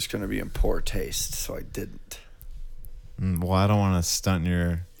felt it was gonna be in poor taste, so I didn't. Well, I don't want to stunt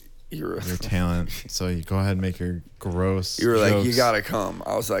your You're talent, so you go ahead and make your gross. You were like, you jokes. gotta come.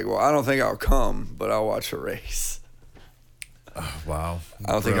 I was like, well, I don't think I'll come, but I'll watch a race. Oh, wow.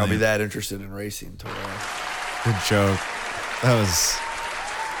 I don't think I'll be Brilliant. that interested in racing tomorrow. Good joke. That was.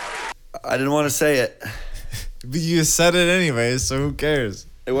 I didn't want to say it. But you said it anyways, so who cares?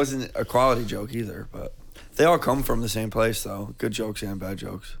 It wasn't a quality joke either, but they all come from the same place, though. Good jokes and bad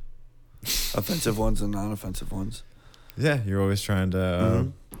jokes. Offensive ones and non-offensive ones. Yeah, you're always trying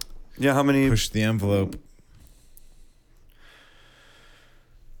to Yeah, how many? push the envelope.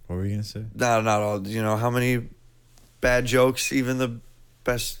 What were you gonna say? No, not all. You know, how many bad jokes, even the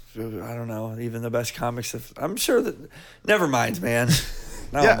best, I don't know, even the best comics have. I'm sure that. Never mind, man.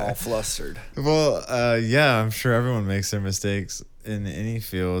 Now Yeah. I'm all flustered. Well, yeah, I'm sure everyone makes their mistakes in any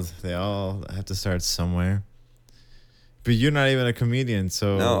field. They all have to start somewhere. But you're not even a comedian,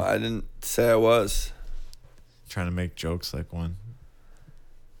 so No, I didn't say I was. trying to make jokes like one.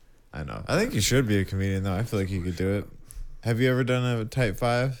 I know. I think you should be a comedian, though. I feel like you could do it. Have you ever done a type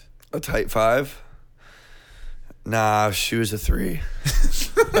 5? A tight 5? Nah, she was a 3.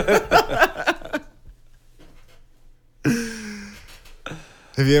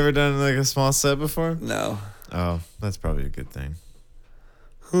 Have you ever done like a small set before? No. Oh, that's probably a good thing.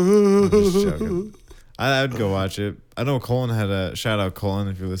 I'm just joking. I'd go watch it. I know Colin had a shout out Colin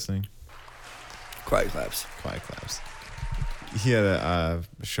if you're listening. Quiet claps. Quiet claps. He had a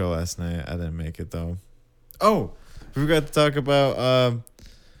show last night. I didn't make it though. Oh, we forgot to talk about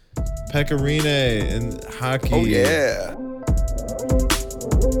Pekka Rinne and hockey. Oh, yeah.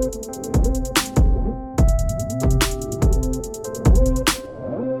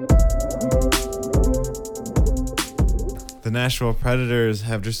 The Nashville Predators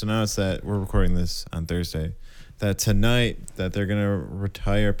have just announced that we're recording this on Thursday. That tonight that they're gonna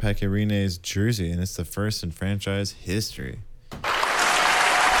retire Pekka Rinne's jersey, and it's the first in franchise history.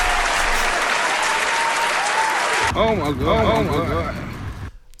 Oh my god. Oh my god.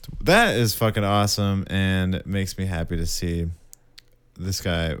 That is fucking awesome, and it makes me happy to see this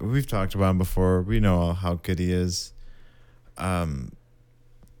guy. We've talked about him before. We know how good he is. The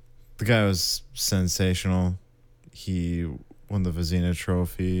guy was sensational. He won the Vezina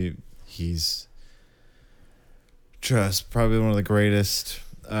Trophy. He's just probably one of the greatest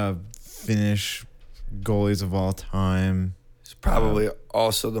Finnish goalies of all time. He's probably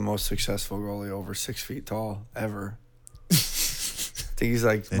also the most successful goalie over 6 feet tall ever. I think he's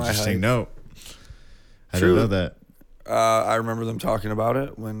like my height. Interesting note. I True. didn't know that. I remember them talking about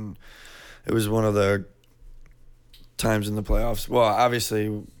it when it was one of the times in the playoffs. Well, obviously,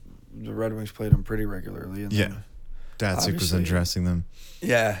 the Red Wings played him pretty regularly. And Yeah. then, Datsuk was obviously- undressing them.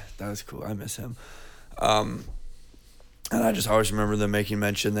 yeah, that was cool. I miss him. And I just always remember them making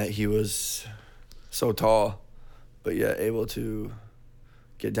mention that he was so tall, but yet able to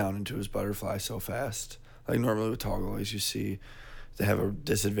get down into his butterfly so fast. Like normally with tall goalies, you see they have a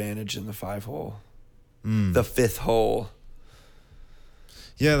disadvantage in the 5-hole. The 5th hole.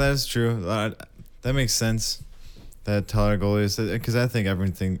 Yeah, that is true. That makes sense. That taller goalies, because I think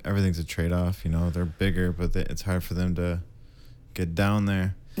everything's a trade-off. You know, they're bigger, but it's hard for them to get down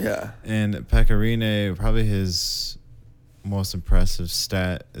there. Yeah. And Pekka Rinne, probably his most impressive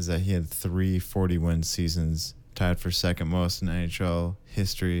stat is that he had 3 40-win seasons, tied for second most in NHL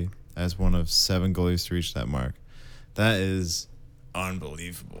history as one of 7 goalies to reach that mark. That is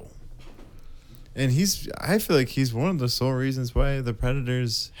unbelievable. And I feel like he's one of the sole reasons why the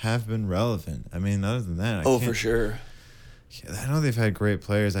Predators have been relevant. I mean, other than that, For sure. I know they've had great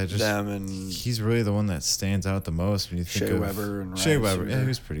players. Them and he's really the one that stands out the most when you think Shea of Weber and Shea Ryan Weber. Suter. Yeah, he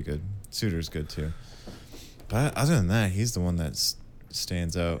was pretty good. Suter's good too. But other than that, he's the one that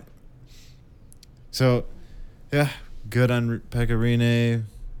stands out. So, yeah, good on Pekka Rinne.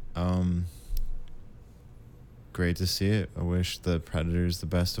 Great to see it. I wish the Predators the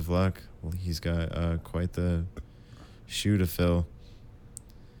best of luck. Well, he's got quite the shoe to fill.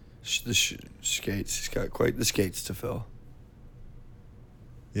 The skates. He's got quite the skates to fill.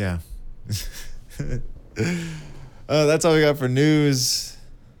 Yeah. That's all we got for news.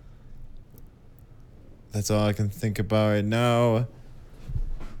 That's all I can think about right now.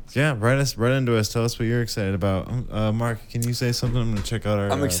 Yeah, right into us. Tell us what you're excited about. Mark, can you say something? I'm going to check out our...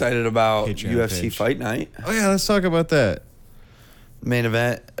 I'm excited about Patreon UFC page. Fight Night. Oh, yeah, let's talk about that. Main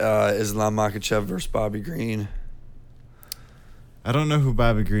event, Islam Makhachev versus Bobby Green. I don't know who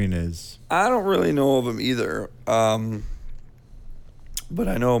Bobby Green is. I don't really know of him either. But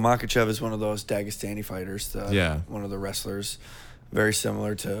I know Makhachev is one of those Dagestani fighters. One of the wrestlers. Very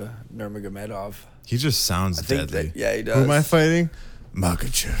similar to Nurmagomedov. He just sounds I think deadly. yeah, he does. Who am I fighting?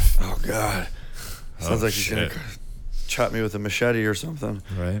 Makachev. Oh, God. Sounds like he's going to chop me with a machete or something.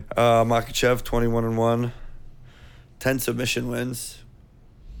 Right. Makhachev, 21-1. 10 submission wins.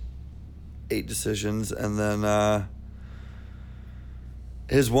 8 decisions. And then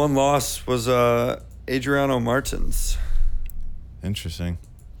his one loss was Adriano Martins. Interesting.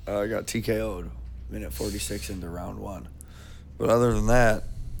 Got TKO'd minute 46 into round 1. But other than that,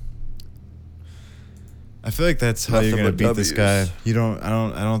 I feel like that's how you're Nothing gonna but beat this Ws. guy. I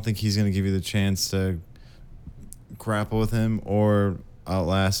don't think he's gonna give you the chance to grapple with him or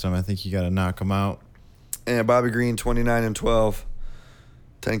outlast him. I think you gotta knock him out. and Bobby Green, 29-12.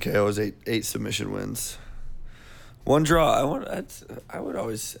 10 KOs, 8 submission wins. 1 draw. I would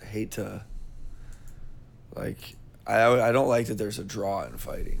always hate to, like, I don't like that there's a draw in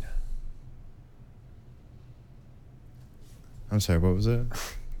fighting. I'm sorry, what was it?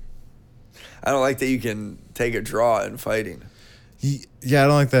 I don't like that you can take a draw in fighting. Yeah, I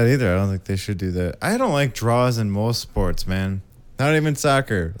don't like that either. I don't think they should do that. I don't like draws in most sports, man. Not even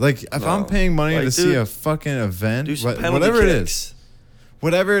soccer. Like, if I'm paying money Like, to see dude, a fucking event, do some penalty whatever it kicks. is,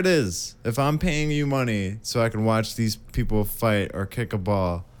 whatever it is, if I'm paying you money so I can watch these people fight or kick a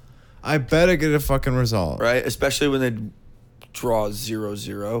ball, I better get a fucking result. Right? Especially when they draw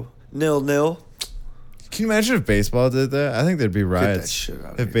 0-0. 0-0. Can you imagine if baseball did that? I think there'd be riots. shit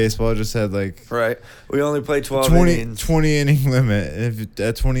out of if here. baseball just had like Right. We only play 12 20 innings. inning limit. If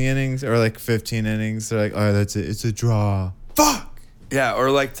at 20 innings or like 15 innings, they're like, oh, that's it. It's a draw. Fuck. Yeah,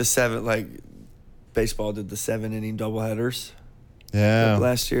 or like the 7, like baseball did the 7-inning doubleheaders Yeah.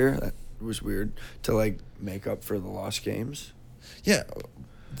 last year. That was weird to like make up for the lost games. Yeah.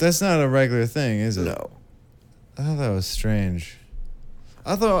 That's not a regular thing, is it? No. I thought that was strange.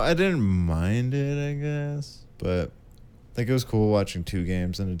 I didn't mind it, I guess, but like it was cool watching 2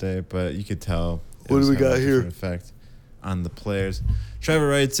 games in a day. But you could tell. What was do we having got a here? different effect on the players. Trevor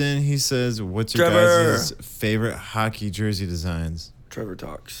writes in. He says, "What's your Trevor! guys' favorite hockey jersey designs?" Trevor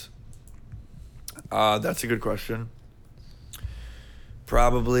talks. That's a good question.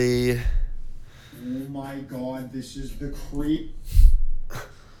 Probably. Oh my God, this is the creep.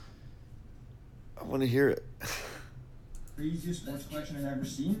 I want to hear it. Craziest sports collection I've ever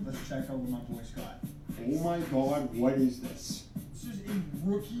seen. Let's check out what my boys got. Oh my God, what is this? This is a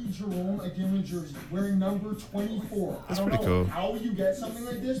rookie Jerome Iginla jersey wearing number 24. That's I don't pretty know cool. how you get something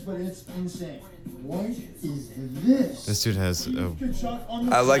like this, but it's insane. What is this? This dude has.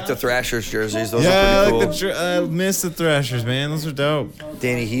 I like the Thrashers jerseys. Those Yeah, are I pretty like cool. I miss the Thrashers, man. Those are dope.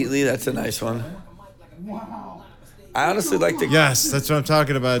 Danny Heatley, that's a nice one. Wow. I honestly like Yes, that's what I'm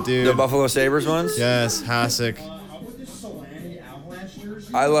talking about, dude. the Buffalo Sabres ones. Yes, Hasek.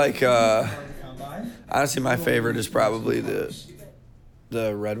 I like. Honestly, my favorite is probably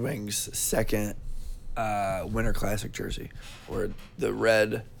the Red Wings' second Winter Classic jersey, or the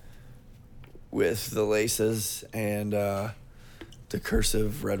red with the laces and the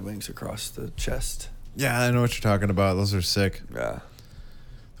cursive Red Wings across the chest. Yeah, I know what you're talking about. Those are sick. Yeah.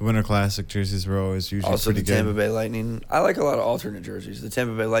 The Winter Classic jerseys were always usually Also, pretty the Tampa good. Bay Lightning. I like a lot of alternate jerseys. The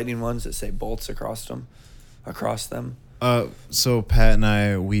Tampa Bay Lightning ones that say bolts across them. So Pat and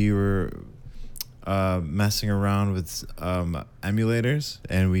I, we were messing around with emulators,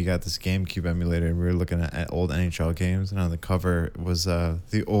 and we got this GameCube emulator, and we were looking at old NHL games, and on the cover was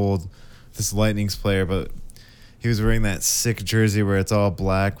this Lightning's player, but he was wearing that sick jersey where it's all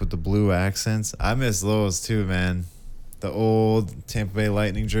black with the blue accents. I miss those too, man. The old Tampa Bay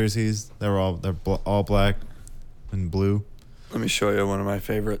Lightning jerseys, they're all black and blue. Let me show you one of my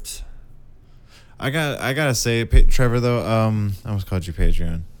favorites. I gotta say, Trevor, though, I almost called you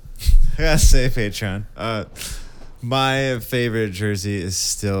Patreon. I gotta say, Patreon. My favorite jersey is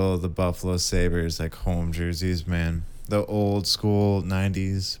still the Buffalo Sabres, like home jerseys, man. The old school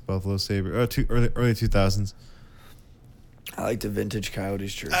 '90s Buffalo Sabres, early 2000s. I like the vintage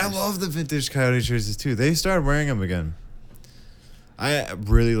Coyotes jerseys. I love the vintage Coyotes jerseys too. They started wearing them again. I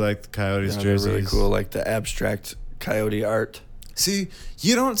really like the Coyotes jerseys. They're really cool, like the abstract Coyote art. See,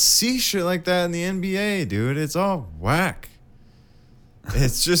 you don't see shit like that in the NBA, dude. It's all whack.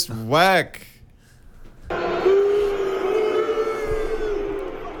 It's just whack. The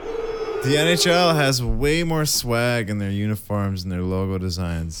NHL has way more swag in their uniforms and their logo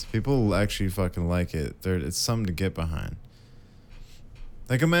designs. People actually fucking like it. It's something to get behind.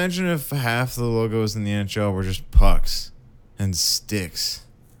 Like, imagine if half the logos in the NHL were just pucks and sticks.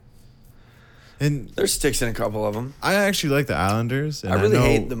 And there's sticks in a couple of them. I actually like the Islanders. And I really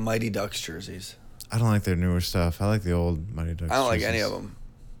hate the Mighty Ducks jerseys. I don't like their newer stuff. I like the old Mighty Ducks. I don't like jerseys. any of them.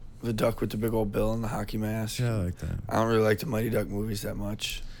 The duck with the big old bill and the hockey mask. Yeah, I like that. I don't really like the Mighty Duck movies that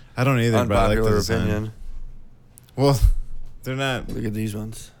much. I don't either, but I like the Unpopular design. opinion. Well, they're not. Look at these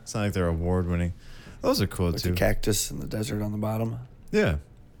ones. It's not like they're award winning. Those are cool With too. the cactus and the desert on the bottom. Yeah.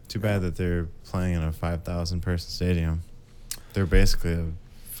 Too bad that they're playing in a 5,000 person stadium. They're basically a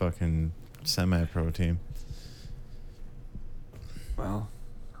fucking semi-pro team. Well,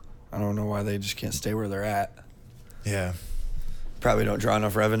 I don't know why they just can't stay where they're at. Yeah. Probably don't draw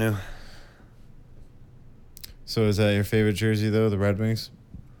enough revenue. So is that your favorite jersey though, the Red Wings?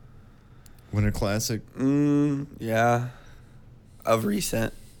 Winter Classic? Yeah. Of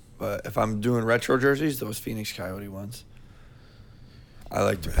recent. But if I'm doing retro jerseys, those Phoenix Coyote ones. I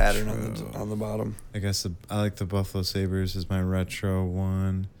like the pattern on the bottom. I guess I like the Buffalo Sabres as my retro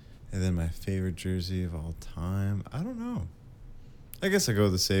one. And then my favorite jersey of all time. I don't know. I guess I go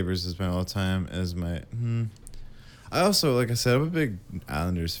with the Sabres as my all-time as my... I also, like I said, I'm a big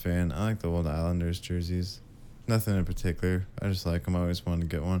Islanders fan. I like the old Islanders jerseys. Nothing in particular. I just like them. I always wanted to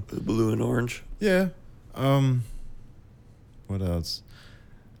get one. The blue and orange? Yeah. What else?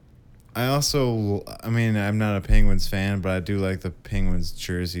 I'm not a Penguins fan, but I do like the Penguins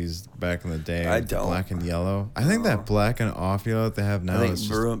jerseys back in the day. I don't. Black and yellow. I think that black and off yellow that they have now I think is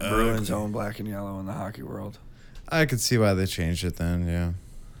just Bruins ugly. own black and yellow in the hockey world. I could see why they changed it then, yeah.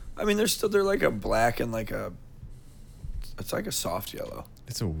 I mean, they're like a black and it's like a soft yellow.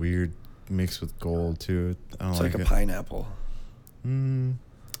 It's a weird mix with gold, too. I don't It's like a it. pineapple.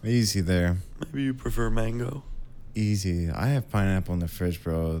 Easy there. Maybe you prefer mango. Easy. I have pineapple in the fridge,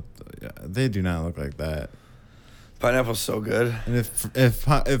 bro. They do not look like that. Pineapple's so good. And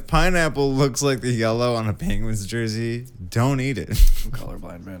if pineapple looks like the yellow on a Penguins jersey, don't eat it. I'm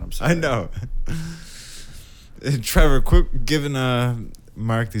colorblind, man. I'm sorry. I know. Trevor, quit giving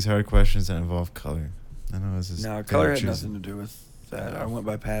Mark these hard questions that involve color. I know this is... No, color had nothing to do with that. I went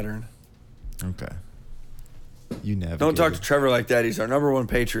by pattern. Okay. You never. Don't talk to Trevor like that. He's our #1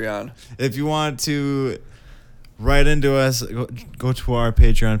 Patreon. If you want to write into us, go to our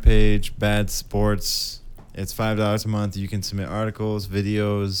Patreon page, Bad Sports. It's $5 a month. You can submit articles,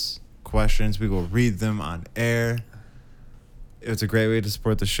 videos, questions. We will read them on air. It's a great way to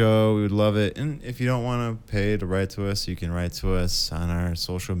support the show. We would love it. And if you don't want to pay to write to us, you can write to us on our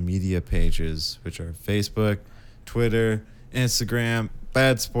social media pages, which are Facebook, Twitter, Instagram,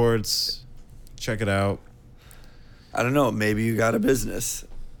 Bad Sports. Check it out. I don't know. Maybe you got a business,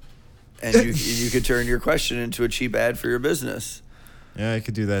 and you could turn your question into a cheap ad for your business. Yeah, I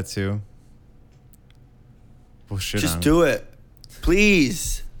could do that too. We'll shit Just on do it. it,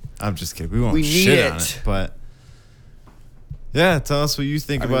 please. I'm just kidding. We won't We need shit on it. it, but yeah, tell us what you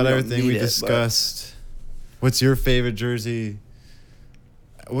think I mean, about we don't everything need we it, but- discussed. What's your favorite jersey?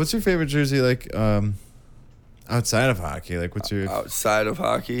 What's your favorite jersey like? Outside of hockey, like what's your Outside of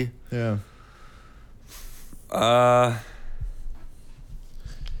hockey? yeah?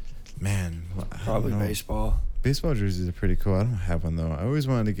 Man, I Probably don't know. baseball. Baseball jerseys are pretty cool. I don't have one though. I always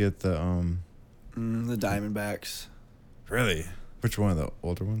wanted to get the The Diamondbacks. Really? Which one of the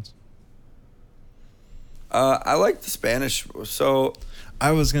older ones? I like the Spanish. So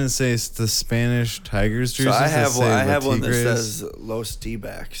I was gonna say it's the Spanish Tigers jerseys. I have that one. say I have one that Tigres. says Los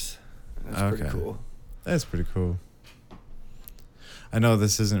D-backs. That's pretty cool. That's pretty cool. I know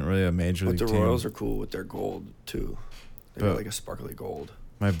this isn't really a major But league the team. Royals are cool with their gold too. They got But- like a sparkly gold.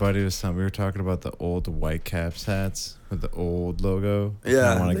 My buddy was telling we were talking about the old Whitecaps hats with the old logo. I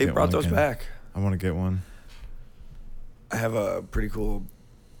Yeah, wanna they get brought one those again. back. I want to get one. I have a pretty cool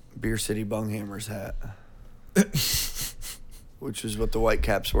Beer City Bunghammers hat, which is what the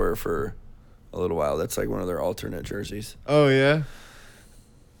Whitecaps were for a little while. That's like one of their alternate jerseys. Oh yeah.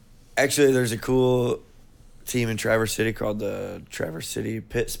 Actually, there's a cool team in Traverse City called the Traverse City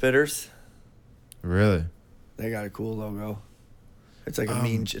Pit Spitters. Really? They got a cool logo. It's like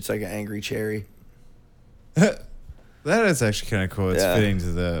it's like an angry cherry. That is actually kind of cool. It's Yeah. fitting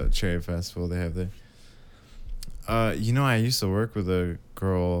to the cherry festival they have there. I used to work with a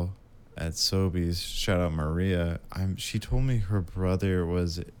girl at Sobeys. Shout out Maria. She told me her brother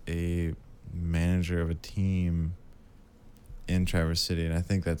was a manager of a team in Traverse City, and I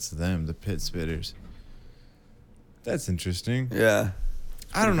think that's them, the Pit Spitters. That's interesting. Yeah.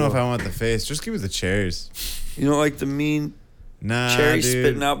 I don't know if I want the face. Just give me the cherries. You don't like the mean Nah, cherry dude.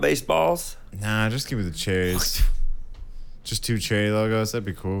 spitting out baseballs? Nah, just give me the cherries. Just 2 cherry logos. That'd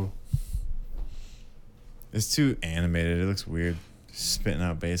be cool. It's too animated. It looks weird. Spitting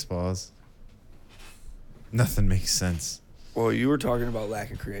out baseballs. Nothing makes sense. Well, you were talking about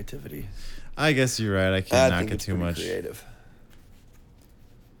lack of creativity. I guess you're right. I I can't knock think it it's too pretty much. creative.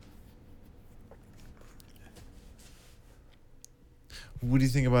 What do you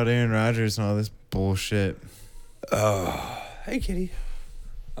think about Aaron Rodgers and all this bullshit? Hey, kitty.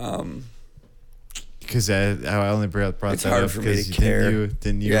 Because I only brought It's that hard up for me to because care.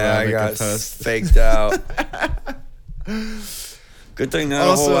 didn't you Yeah, I make got a post? faked out. Good thing not a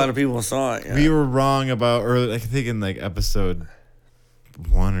Also, whole lot of people saw it. Yeah. We were wrong about early. I think in like episode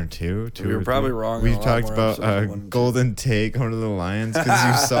 1 or 2. We were or probably 3. wrong We in a lot talked more about episodes than 1 and 2. Golden Tate going to the Lions because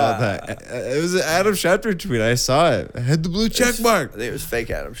you saw that. It was an Adam Schefter tweet. I saw it. I had the blue check mark. I think it was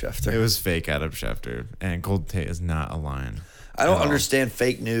fake Adam Schefter. It was fake Adam Schefter, and Golden Tate is not a Lion. I don't at all. understand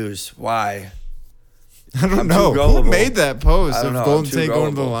fake news. Why? I don't I'm know too who gullible. made that post I don't of know, I'm Golden too Tate going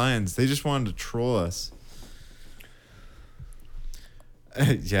to the gullible. Lions. They just wanted to troll us.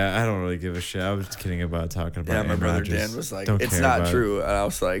 Yeah, I don't really give a shit. I was just kidding about talking about Yeah, my Aaron brother Rodgers. Dan was like, Don't "It's care not about it. true," and I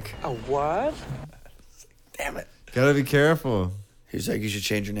was like, A what? "Damn it!" Gotta be careful. He's like, "You should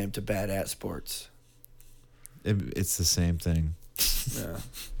change your name to Bad at Sports." It's the same thing. Yeah.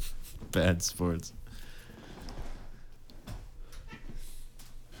 Bad sports.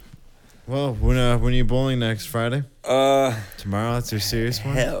 Well, when are you bowling next? Friday? Tomorrow? That's your serious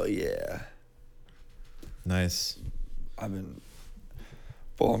one? Hell yeah! Nice. I've been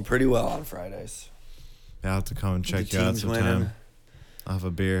bowling pretty well on Fridays. I'll have to come and check The you out team's sometime. winning. I'll have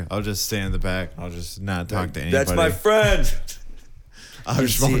a beer. I'll just stay in the back. I'll just not talk to anybody. That's my friend. I You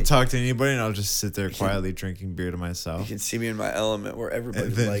just can won't see- talk to anybody, and I'll just sit there quietly drinking beer to You myself. can see me in my element where everybody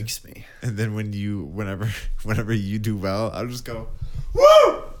And then- likes me. And then whenever you do well, I'll just go,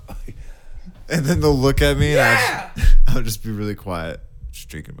 woo! And then they'll look at me, and I'll just be really quiet, just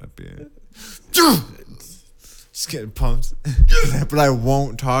drinking my beer. Just getting pumped. But I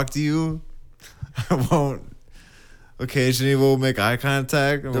won't talk to you. I won't. Occasionally we'll make eye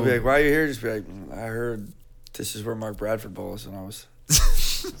contact. They'll be like, "Why are you here?" Just be like, "I heard this is where Mark Bradford bowls, and I was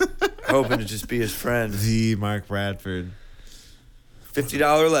hoping to just be his friend." The Mark Bradford.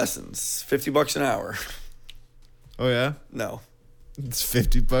 $50 lessons, $50 an hour. Oh, yeah? No, It's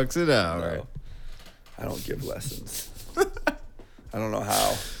 $50 an hour. no, I don't give lessons. I don't know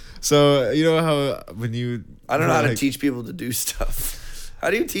how. So, you know how when you... I don't know how to like, teach people to do stuff. How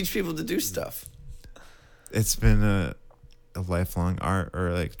do you teach people to do stuff? It's been a lifelong art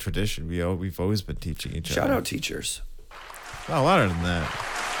or like tradition. We've always been teaching each Shout other. out teachers. Oh, a lot than that.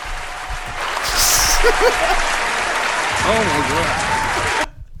 Oh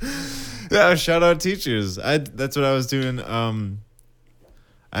my god. Yeah, shout out teachers. That's what I was doing.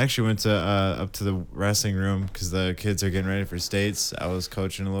 I actually went to up to the wrestling room because the kids are getting ready for states. I was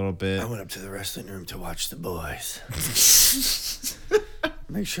coaching a little bit. I went up to the wrestling room to watch the boys.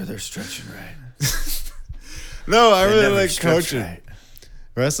 Make sure they're stretching right. No, I They really never like stretch coaching. right.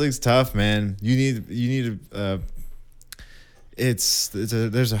 Wrestling's tough, man. You need to.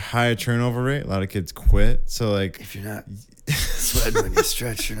 there's a high turnover rate. A lot of kids quit. So like, If you're not sweating when you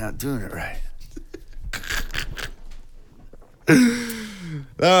stretch, you're not doing it right.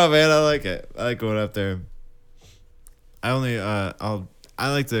 Oh man, I like it. I like going up there. I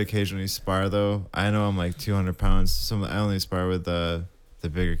like to occasionally spar though. I know I'm like 200 pounds. I only spar with the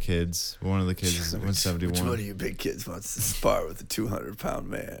bigger kids. One of the kids is 171. Which one of you big kids wants to spar with a 200-pound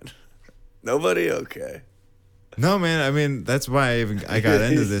man? Nobody? Okay. No, man. I mean, that's why I got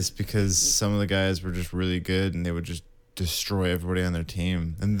into this, because some of the guys were just really good and they would just destroy everybody on their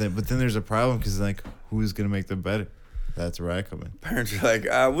team. But then there's a problem because like, who's gonna make them better? That's where I come in. Parents are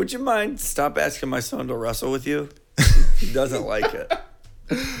like, would you mind stop asking my son to wrestle with you? He doesn't like it.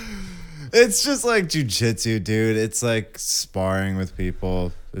 It's just like jujitsu, dude. It's like sparring with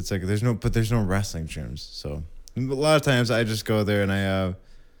people. It's like there's no wrestling gyms. So a lot of times I just go there and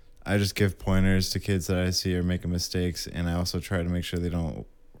I just give pointers to kids that I see are making mistakes, and I also try to make sure they don't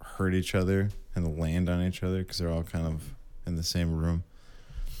hurt each other and land on each other because they're all kind of in the same room.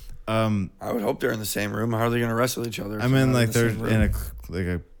 I would hope they're in the same room. How are they going to wrestle each other? I mean, like they're in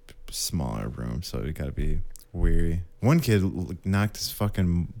a smaller room, so you got to be weary. One kid knocked his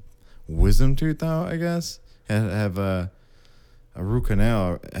fucking wisdom tooth out, I guess. Had to have a root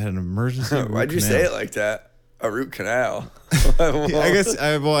canal. Had an emergency root Why'd you canal. say it like that? A root canal. I guess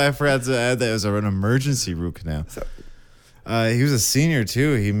I forgot to add that it was an emergency root canal. He was a senior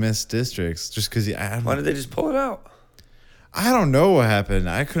too. He missed districts just because Why did they just pull it out? I don't know what happened.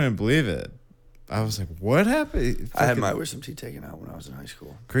 I couldn't believe it. I was like, what happened? I had my wisdom teeth taken out when I was in high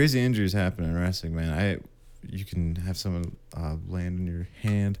school. Crazy injuries happen in wrestling, man. You can have someone land in your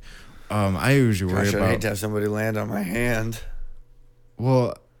hand. I usually worry about. I hate to have somebody land on my hand.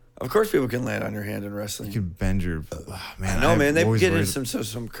 Well, of course, people can land on your hand in wrestling. You can bend your. Man, I know, man. They get into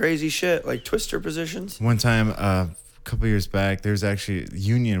some crazy shit like twister positions. One time, a couple years back, there's actually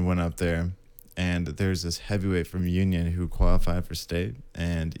Union went up there, and there's this heavyweight from Union who qualified for state,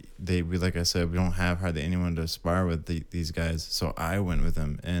 and like I said, we don't have hardly anyone to spar with these guys, so I went with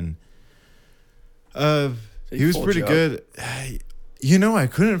him, and he was pretty good. You know, I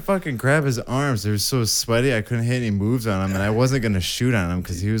couldn't fucking grab his arms. They were so sweaty. I couldn't hit any moves on him, and I wasn't going to shoot on him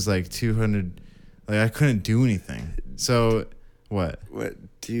because he was like 200. Like, I couldn't do anything. So, what?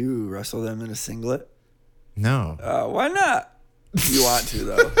 Do you wrestle them in a singlet? No. Why not? You want to,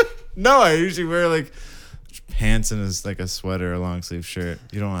 though. No, I usually wear, like, pants and a sweater, a long sleeve shirt.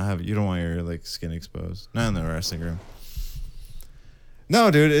 You don't want your, like, skin exposed. Not in the wrestling room.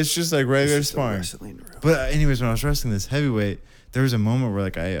 No, dude, it's just, like, regular sparring. But anyways, when I was wrestling this heavyweight, there was a moment where,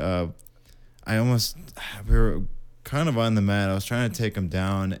 like, we were kind of on the mat. I was trying to take him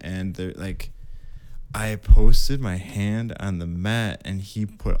down, and I posted my hand on the mat, and he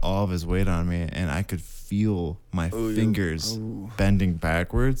put all of his weight on me, and I could feel my fingers bending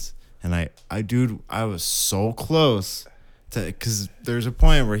backwards. And I was so close because there's a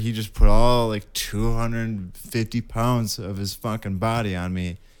point where he just put all like 250 pounds of his fucking body on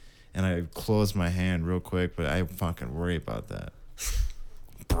me, and I closed my hand real quick, but I fucking worry about that.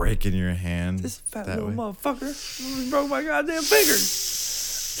 Breaking your hand. This fat little motherfucker broke my goddamn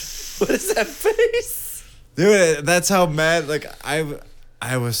fingers. What is that face? Dude, that's how mad, like, I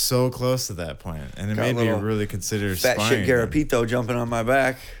was so close to that point, and it made me really consider fat sparring. Shit Garapito jumping on my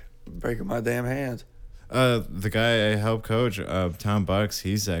back, breaking my damn hand. The guy I help coach, Tom Bucks,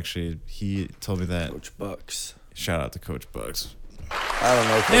 he told me that. Coach Bucks. Shout out to Coach Bucks. I don't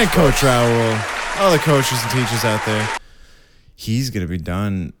know. And Coach Raul. All the coaches and teachers out there. He's going to be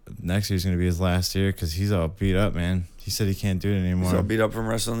done. Next year's going to be his last year because he's all beat up, man. He said he can't do it anymore. He's all beat up from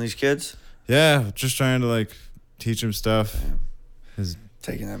wrestling these kids? Yeah, just trying to, like, teach him stuff.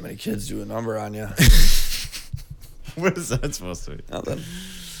 Taking that many kids do a number on you. What is that supposed to be? Nothing.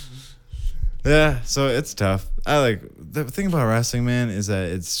 Yeah, so it's tough. The thing about wrestling, man, is that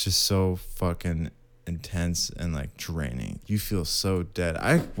it's just so fucking intense and, like, draining. You feel so dead.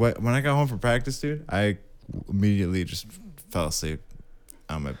 When I got home from practice, dude, I immediately just fell asleep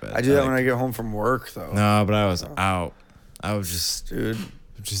on my bed. I do that when I get home from work, though. No, but I was out. I was just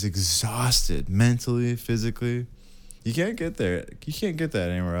exhausted mentally, physically. You can't get there. You can't get that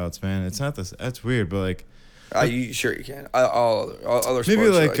anywhere else, man. It's not this. That's weird, but like. Sure you can. All other sports. Maybe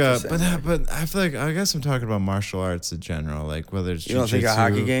like, but I feel like I guess I'm talking about martial arts in general, like whether it's. You don't think a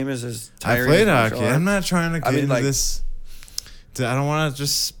hockey game is as tiring? I played as hockey. I'm not trying to get into this. I don't want to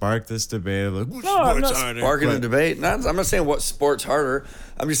just spark this debate of like which sport's harder. Sparking the debate. I'm not saying what sport's harder.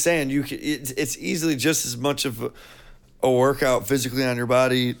 I'm just saying it's easily just as much of a workout physically on your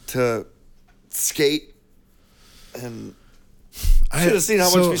body to skate and Should have seen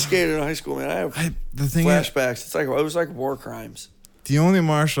how much we skated in high school, man. I have the thing flashbacks. It was like war crimes. The only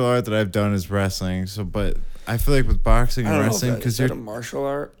martial art that I've done is wrestling. So, but I feel like with boxing and wrestling, because you're a martial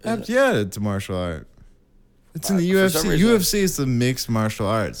art. Yeah, it's a martial art. It's in the For UFC. some reason, UFC is the mixed martial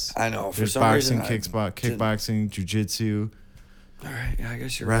arts. I know. For There's some boxing, reason, kickboxing, jiu-jitsu, all right, yeah, I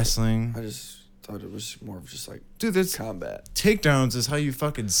guess you're wrestling. right. I just thought it was more of just like Dude, that's combat. Takedowns is how you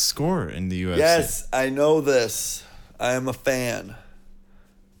fucking score in the UFC. Yes, I know this. I am a fan.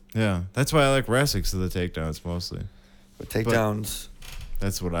 Yeah, that's why I like wrestling, so the takedowns mostly. But takedowns.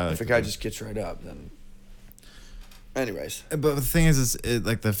 That's what I like. If a guy just gets right up, then. Anyways. But the thing is,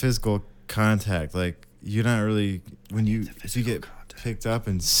 like the physical contact. Like you're not really if you get picked up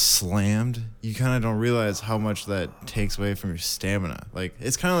and slammed, you kind of don't realize how much that takes away from your stamina. Like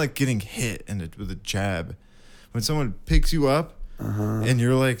it's kind of like getting hit with a jab. When someone picks you up and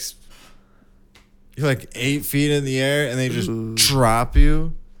you're like 8 feet in the air and they just drop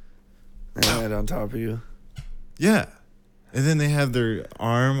you. And on top of you. Yeah. And then they have their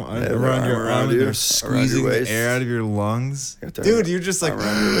arm around your arm and they're squeezing the air out of your lungs. Dude, you're just like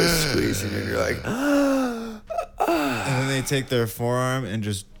around your waist squeezing and you're like and then they take their forearm and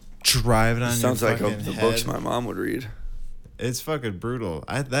just drive it on your fucking Sounds like the books my mom would read. It's fucking brutal.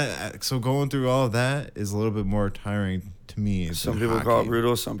 So going through all of that is a little bit more tiring to me. Some people call it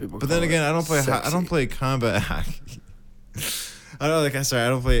brutal, some people But call then again, it I don't play combat hockey. I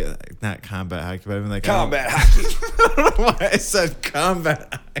don't play not combat hockey, but I mean like combat hockey. I don't know why I said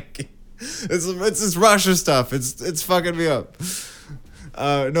combat hockey. It's this Russia stuff. It's fucking me up.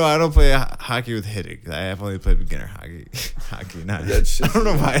 No, I don't play hockey with hitting. I have only played beginner hockey. I don't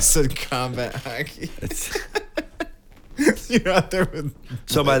know why I said combat hockey. You're out there with.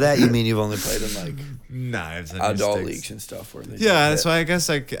 So by that you mean you've only played in like knives and adult leagues and stuff where they that's why I guess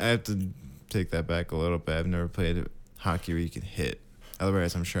I have to take that back a little bit. I've never played hockey where you can hit.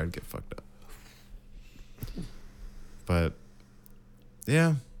 Otherwise, I'm sure I'd get fucked up. But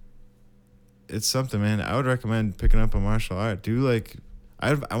yeah, it's something, man. I would recommend picking up a martial art.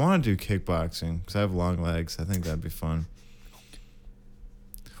 I want to do kickboxing because I have long legs. I think that'd be fun.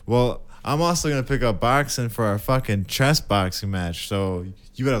 Well, I'm also gonna pick up boxing for our fucking chess boxing match. So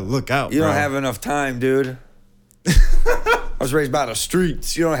you better look out. You bro. don't have enough time, dude. I was raised by the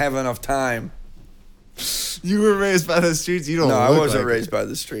streets. You don't have enough time. You were raised by the streets. You don't. No, I look wasn't like raised it. by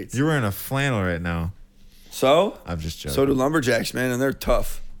the streets. You're wearing a flannel right now. So? I'm just joking. So do lumberjacks, man, and they're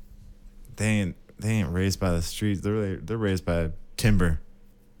tough. They ain't raised by the streets. They're raised by timber.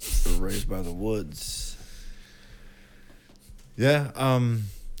 They're raised by the woods. Yeah.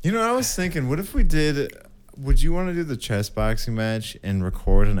 I was thinking, what if we did? Would you want to do the chess boxing match and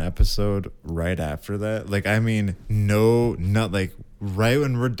record an episode right after that? Like, I mean, not like right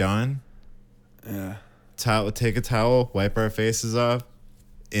when we're done. Yeah. Take a towel, wipe our faces off,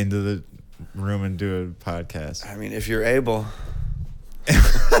 into the room and do a podcast. I mean, if you're able.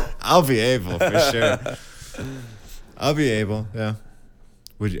 I'll be able for sure. I'll be able. Yeah.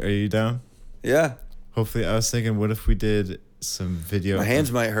 Are you down? Yeah. Hopefully, I was thinking, what if we did some video? My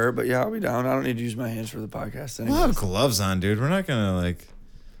hands might hurt, but yeah, I'll be down. I don't need to use my hands for the podcast anymore. We'll have gloves on, dude. We're not gonna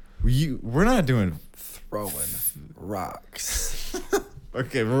we're not doing throwing rocks.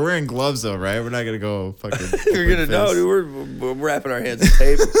 Okay, we're wearing gloves though, right? We're not gonna go fucking. You're gonna know, dude. We're wrapping our hands in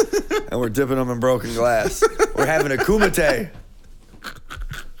tape and we're dipping them in broken glass. We're having a kumite.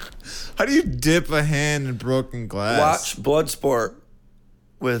 How do you dip a hand in broken glass? Watch Bloodsport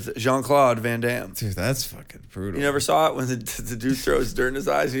with Jean-Claude Van Damme. Dude, that's fucking brutal. You never saw it when the dude throws dirt in his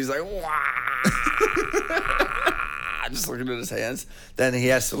eyes and he's like, wah! Just looking at his hands. Then he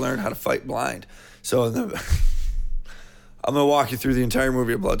has to learn how to fight blind. So I'm going to walk you through the entire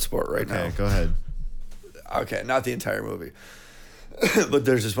movie of Bloodsport right now. Okay, go ahead. Okay, not the entire movie. But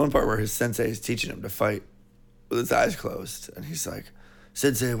there's this one part where his sensei is teaching him to fight with his eyes closed. And he's like,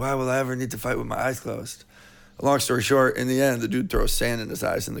 Sensei, why will I ever need to fight with my eyes closed? Long story short, in the end, the dude throws sand in his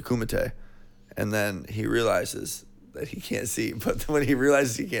eyes in the kumite. And then he realizes that he can't see. But when he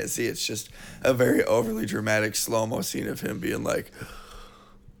realizes he can't see, it's just a very overly dramatic slow-mo scene of him being like,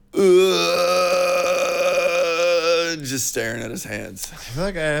 just staring at his hands. I feel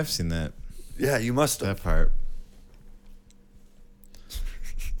like I have seen that. Yeah, you must have. That part.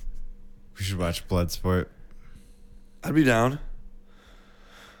 We should watch Bloodsport. I'd be down.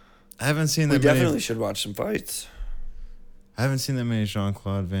 I haven't seen that We many. definitely should watch some fights. I haven't seen that many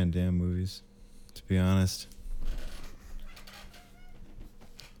Jean-Claude Van Damme movies, to be honest.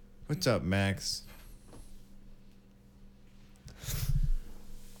 What's up, Max?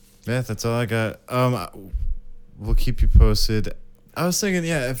 Yeah, that's all I got. We'll keep you posted. I was thinking,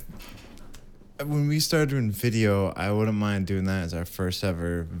 yeah, when we started doing video, I wouldn't mind doing that as our first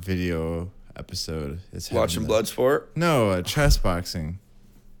ever video episode. It's Watching Bloodsport? No, chess boxing.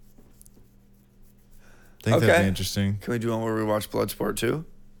 I think that'd be interesting. Can we do one where we watch Bloodsport too?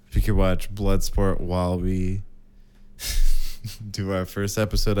 We could watch Bloodsport while we do our first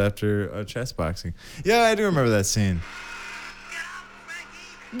episode after chess boxing. Yeah, I do remember that scene.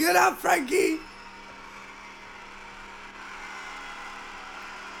 Get up, Frankie!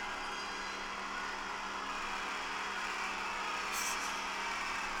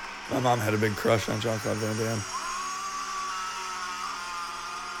 My mom had a big crush on Jean-Claude Van Damme.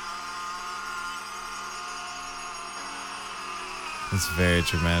 It's very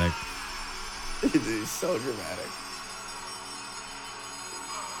dramatic. He's so dramatic.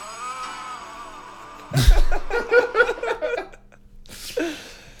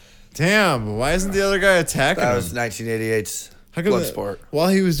 Damn, why isn't the other guy attacking That him? was 1988's How come Bloodsport. while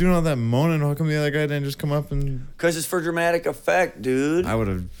he was doing all that moaning, how come the other guy didn't just come up and... Because it's for dramatic effect, dude. I would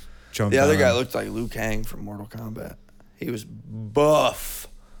have jumped The other on guy him. looked like Liu Kang from Mortal Kombat. He was buff.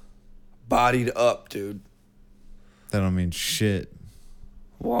 Bodied up, dude. That don't mean shit.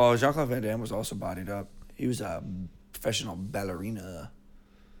 Well, Jean-Claude Van Damme was also bodied up. He was a professional ballerina.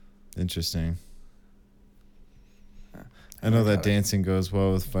 Interesting. I know that dancing goes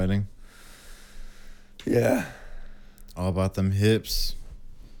well with fighting. Yeah. All about them hips.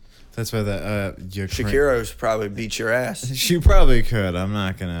 That's why that Shakira was probably beat your ass. She probably could. I'm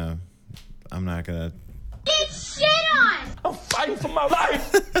not gonna. Get shit on! I'm fighting for my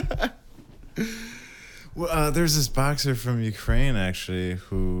life. Well, there's this boxer from Ukraine actually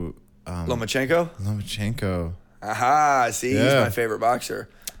who. Lomachenko? Aha. See, Yeah. he's my favorite boxer.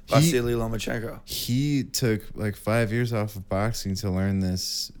 Vasily Lomachenko. He took like 5 years off of boxing to learn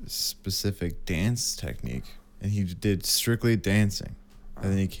this specific dance technique, and he did strictly dancing.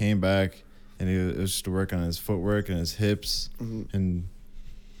 And then he came back, and it was just to work on his footwork and his hips, and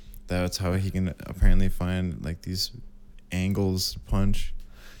that's how he can apparently find like these angles to punch.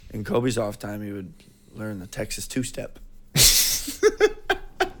 In Kobe's off time, he would learn the Texas two-step.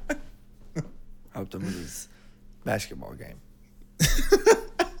 Helped him with his basketball game.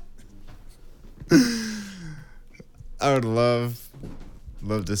 I would love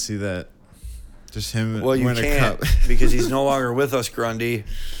to see that. Just him Well, you wearing a can't because he's no longer with us, Grundy.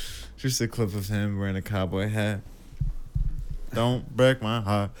 Just a clip of him wearing a cowboy hat. Don't break my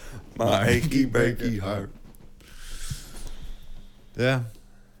heart. My achy, breaky heart. Yeah.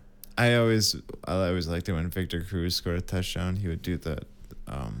 I always liked it when Victor Cruz scored a touchdown. He would do the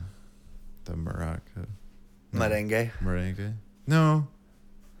maraca. Merengue. No.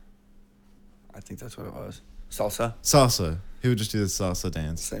 I think that's what it was. Salsa. Salsa. He would just do the salsa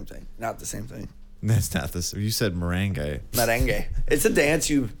dance. Same thing. Not the same thing. That's not this. You said merengue. Merengue. It's a dance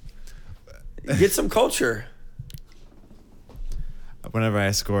you get some culture. Whenever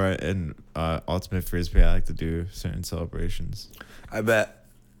I score in Ultimate Frisbee, I like to do certain celebrations. I bet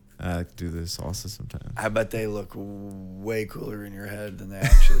I like to do the salsa sometimes. I bet they look way cooler in your head than they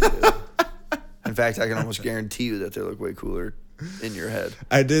actually do. In fact, I can almost guarantee you that they look way cooler in your head.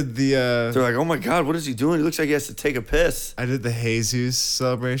 I did the... They're like, oh my God, what is he doing? He looks like he has to take a piss. I did the Jesus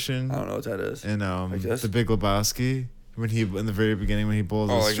celebration. I don't know what that is. In Like this? The Big Lebowski, when he in the very beginning when he bowls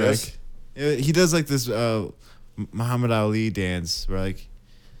Oh, his like strike. this? Yeah, he does like this Muhammad Ali dance where like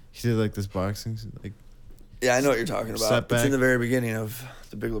he did like this boxing like. Yeah, I know what you're talking about. Step It's back. in the very beginning of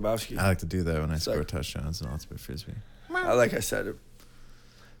The Big Lebowski. I like to do that when I score like- touchdowns in Ultimate Frisbee. Like I said, it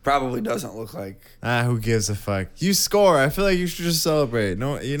probably doesn't look like Who gives a fuck? You score. I feel like you should just celebrate.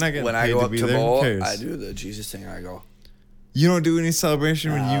 No, you're not getting when paid I go to up be to there. Who bowl, cares? I do the Jesus thing. I go. You don't do any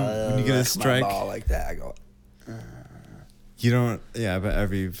celebration when you get a lift my strike. ball like that. I go. You don't. Yeah, but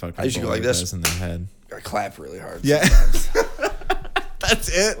every fucking. I usually go bowler like this. does in their head. I clap really hard. Yeah. Sometimes That's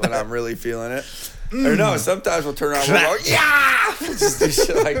it. when I'm really feeling it. Or no, sometimes we'll turn around and we'll go, yeah! We'll just do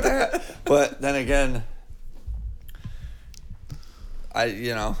shit like that. But then again,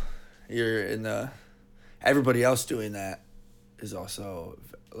 you're in the... Everybody else doing that is also,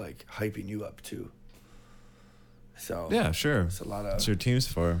 like, hyping you up, too. So... Yeah, sure. It's a lot of... That's your team's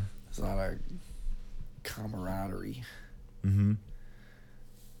for. There's a lot of camaraderie. Mm-hmm.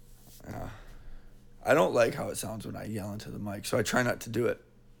 I don't like how it sounds when I yell into the mic, so I try not to do it.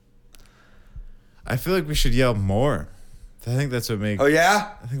 I feel like we should yell more. I think that's what makes. Oh,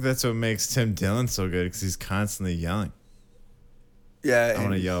 yeah? I think that's what makes Tim Dillon so good because he's constantly yelling. Yeah. I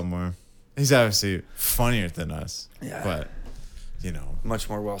want to yell more. He's obviously funnier than us. Yeah. But, Much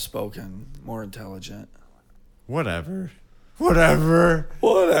more well-spoken, more intelligent. whatever. Whatever.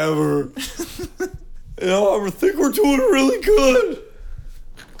 I think we're doing really good.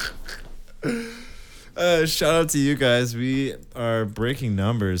 Shout out to you guys. We are breaking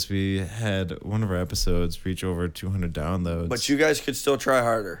numbers. We had one of our episodes reach over 200 downloads. But you guys could still try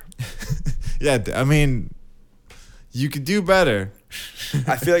harder. Yeah, I mean, you could do better.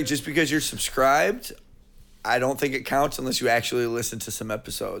 I feel like just because you're subscribed, I don't think it counts unless you actually listen to some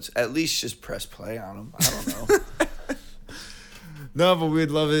episodes. At least just press play on them. I don't know. No, but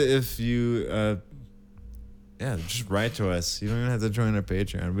we'd love it if you, just write to us. You don't even have to join our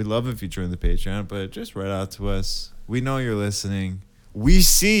Patreon. We'd love if you join the Patreon, but just write out to us. We know you're listening. We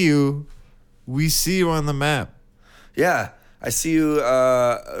see you. We see you on the map. Yeah, I see you.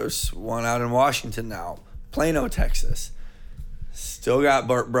 There's one out in Washington now. Plano, Texas. Still got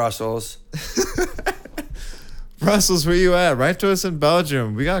Brussels. Brussels, where you at? Write to us in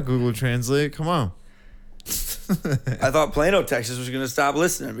Belgium. We got Google Translate. Come on. I thought Plano, Texas was going to stop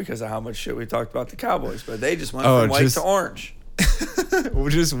listening because of how much shit we talked about the Cowboys, but they just went from white to orange. We'll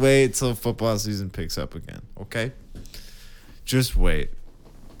just wait till football season picks up again, okay? Just wait.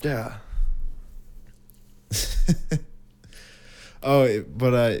 Yeah.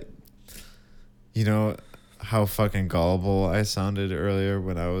 You know how fucking gullible I sounded earlier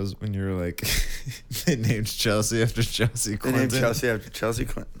when you were like, they named Chelsea after Chelsea Clinton. They named Chelsea after Chelsea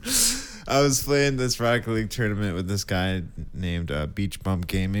Clinton. I was playing this Rocket League tournament with this guy named Beach Bump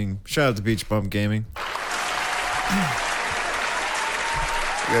Gaming. Shout out to Beach Bump Gaming.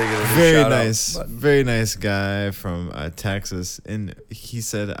 Very nice guy from Texas. And he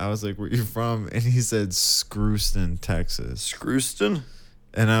said, I was like, where you from? And he said, Screwston, Texas. Screwston?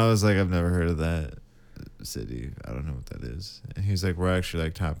 And I was like, I've never heard of that city. I don't know what that is. And he's like, we're actually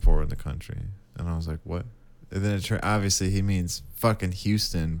like top 4 in the country. And I was like, what? And then obviously he means fucking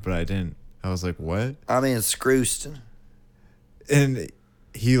Houston, but I didn't. I was like, what? I mean, Screwston. And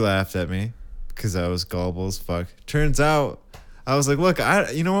he laughed at me because I was gullible as fuck. Turns out, I was like, look,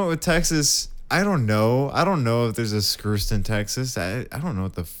 you know what, with Texas, I don't know. I don't know if there's a Screwston, Texas. I don't know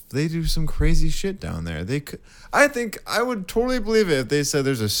what they do some crazy shit down there. I think I would totally believe it if they said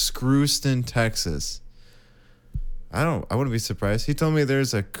there's a Screwston, Texas. I wouldn't be surprised. He told me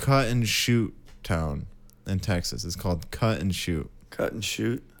there's a cut and shoot town in Texas. It's called Cut and Shoot. Cut and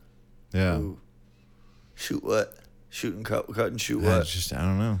shoot? Yeah. Ooh. Shoot what? Shoot and cut and shoot what? I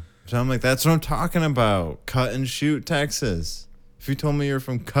don't know. So I'm like, that's what I'm talking about. Cut and Shoot, Texas. If you told me you're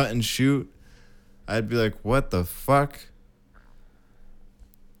from Cut and Shoot, I'd be like, what the fuck?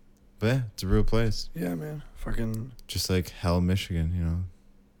 But yeah, it's a real place. Yeah, man. Fucking. Just like Hell, Michigan, you know.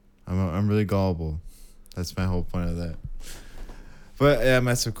 I'm really gullible. That's my whole point of that. But yeah, I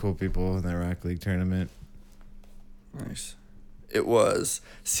met some cool people in the Rocket League tournament. Nice. It was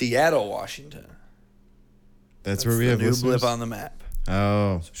Seattle, Washington. That's where we have new listeners? blip on the map.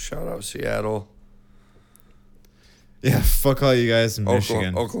 Oh. So shout out Seattle. Yeah, fuck all you guys in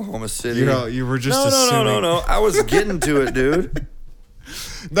Michigan. Oklahoma City. You were just assuming. No. I was getting to it, dude.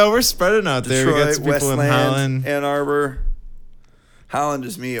 No, we're spreading out there. We got Detroit, some people Westland, in Holland. Ann Arbor. Holland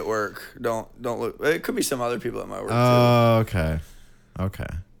is me at work. Don't look. It could be some other people at my work too. Oh, okay.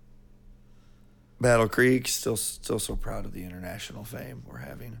 Battle Creek, still so proud of the international fame we're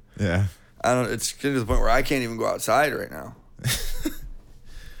having. Yeah. It's getting to the point where I can't even go outside right now.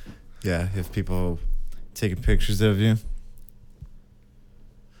 Yeah, if people taking pictures of you.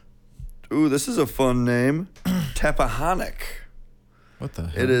 Ooh, this is a fun name. Tappahannock. What the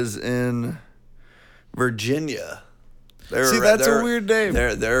hell? It is in Virginia. That's a weird name.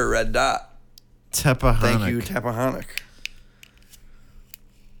 They're a red dot. Tappahannock. Thank you, Tappahannock.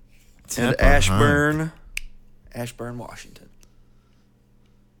 And Ashburn, Washington.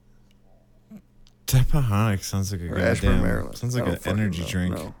 Tappahannock sounds like a goddamn. Ashburn, Maryland. Sounds like an energy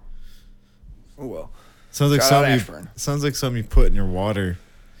drink. No. Oh well. Sounds like Ashburn. Sounds like something you put in your water.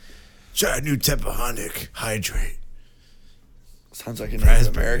 Try a new Tappahannock. Hydrate. Sounds like a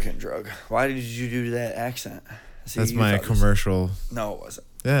Native American drug. Why did you do that accent? See, that's my commercial. No, it wasn't.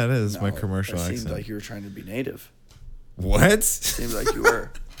 Yeah, it is my commercial accent. It seemed like you were trying to be native. What? Seems like you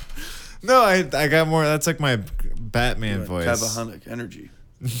were. No, I got more. That's like my Batman voice. Tappahannock energy.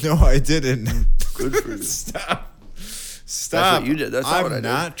 No, I didn't. Good for you. Stop. That's what you did. That's not what I did.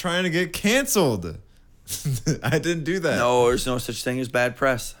 I'm not trying to get canceled. I didn't do that. No, there's no such thing as bad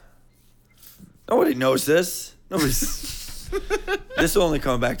press. Nobody knows this. Nobody's. This will only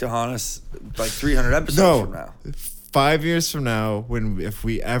come back to haunt us like 300 episodes from now. 5 years from now, if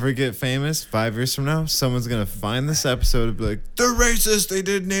we ever get famous, 5 years from now, someone's gonna find this episode and be like, "They're racist. They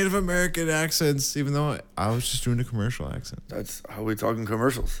did Native American accents," even though I was just doing a commercial accent. That's how we talk in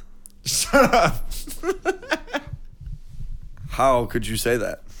commercials. Shut up. How could you say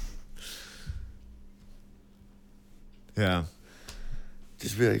that? Yeah.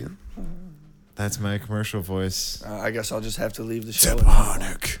 Just be like, That's my commercial voice. I guess I'll just have to leave the show.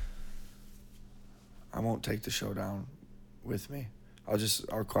 Demonic. I won't take the show down with me.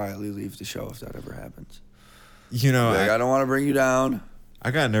 I'll quietly leave the show if that ever happens. You know, I don't want to bring you down.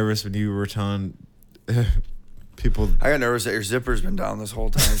 I got nervous when you were telling people. I got nervous that your zipper's been down this whole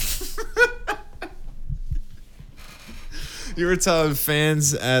time. You were telling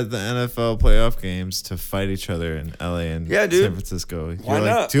fans at the NFL playoff games to fight each other in LA and Yeah, dude. San Francisco. You're Why like,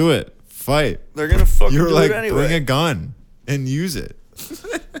 not? do it. Fight. They're going to fucking You were do like, it anyway. bring a gun and use it.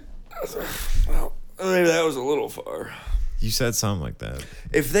 Well, maybe that was a little far. You said something like that.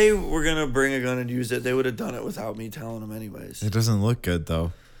 If they were going to bring a gun and use it, they would have done it without me telling them anyways. It doesn't look good,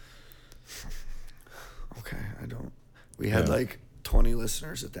 though. Okay, I don't. We had like 20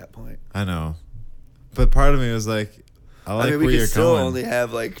 listeners at that point. I know. But part of me was like, I like I mean, where we you're could still going. only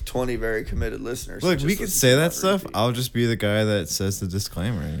have like 20 very committed listeners. Look, who we just could listen say to that it on stuff. repeat. I'll just be the guy that says the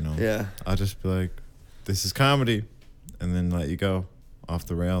disclaimer, you know? Yeah. I'll just be like, this is comedy. And then let you go off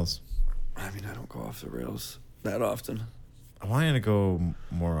the rails. I mean, I don't go off the rails that often. I want you to go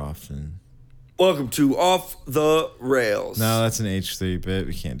more often. Welcome to Off the Rails. No, that's an H3 bit.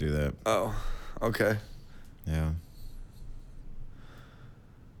 We can't do that. Oh, okay. Yeah.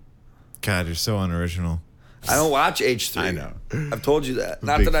 God, you're so unoriginal. I don't watch H3. I know. I've told you that. I'm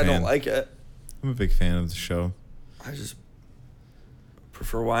a Not big that I fan. don't like it. I'm a big fan of the show. I just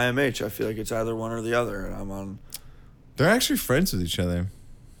prefer YMH. I feel like it's either one or the other, and I'm on. They're actually friends with each other.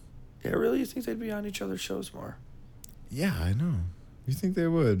 Yeah, really? You think they'd be on each other's shows more? Yeah, I know. You think they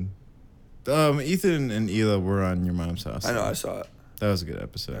would? Ethan and Hila were on Your Mom's House. I know. I saw it. That was a good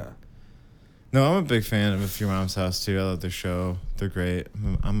episode. Yeah. No, I'm a big fan of Your Mom's House too. I love their show. They're great.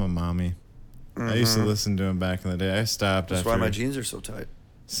 I'm a mommy. I used to listen to them back in the day. I stopped That's after. why my jeans are so tight.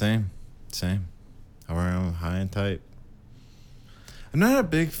 Same. I wear them high and tight. I'm not a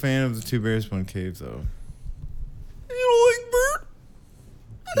big fan of the Two Bears, One Cave though. You don't like Bert?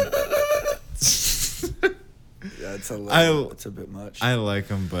 Yeah, it's a bit much. I like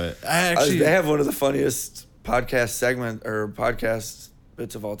them, but I actually they have one of the funniest podcast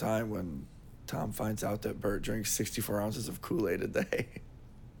bits of all time when Tom finds out that Bert drinks 64 ounces of Kool-Aid a day.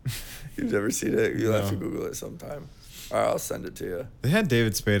 You've never seen it? You'll have to No. Google it sometime. All right, I'll send it to you. They had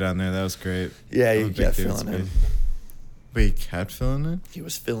David Spade on there. That was great. Yeah, I'm you a big kept David filling in. Spade. Wait, he kept filling in? He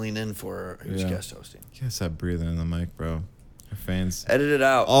was filling in for he was Yeah. guest hosting. You gotta stop breathing in the mic, bro. Our fans. Edit it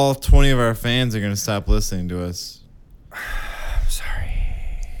out. All 20 of our fans are gonna stop listening to us. I'm sorry.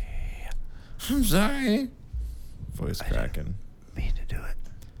 I'm sorry. Voice cracking. Mean to do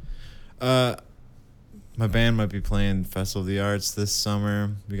it. My band might be playing Festival of the Arts this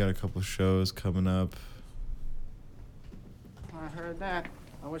summer. We got a couple shows coming up. I heard that.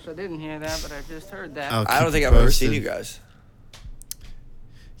 I wish I didn't hear that, but I just heard that. I'll I don't keep think you I've ever posted. seen you guys.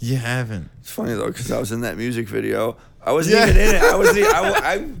 You haven't. It's funny though, because I was in that music video. I wasn't even in it. I wasn't.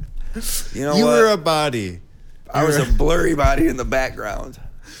 I you know You what? were a body. I was a blurry body in the background.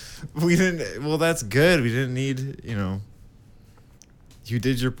 We didn't. Well, that's good. We didn't need. You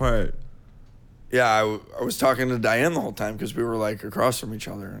did your part. Yeah, I was talking to Diane the whole time because we were like across from each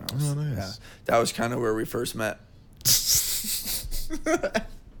other. And I was, Oh, nice. Yeah, that was kind of where we first met.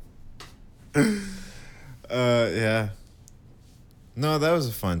 Yeah. No, that was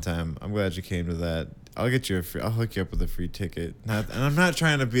a fun time. I'm glad you came to that. I'll get you I'll hook you up with a free ticket. And I'm not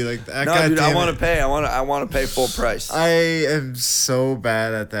trying to be like that. No, dude, I want to pay. I want to pay full price. I am so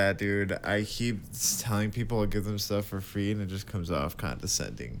bad at that, dude. I keep telling people I'll give them stuff for free, and it just comes off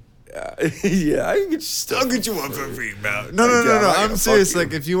condescending. Yeah, I can get you stuff. I'll get you one for free, bro. No. Like, yeah, I'm fuck serious. you.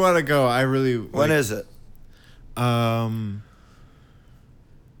 Like, if you want to go, I really. When is it?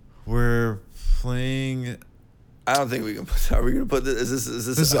 We're playing. I don't think we can put. Are we gonna put this? Is this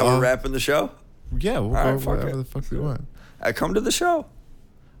This is how all- we're wrapping the show? Yeah, we'll All go right, fuck whatever it. the fuck we want. I come to the show.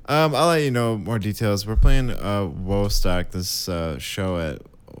 I'll let you know more details. We're playing Wostock, this show at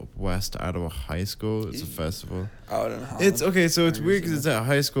West Ottawa High School. It's a festival. Out in Holland. It's okay, so it's weird because it's at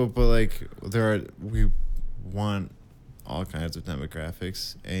high school, but like we want all kinds of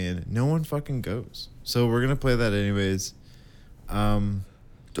demographics, and no one fucking goes. So we're gonna play that anyways.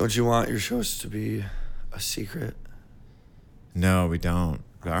 Don't you want your shows to be a secret? No, we don't.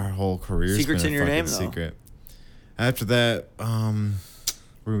 Our whole career's Secret's been in a your fucking name, though. secret. After that, we're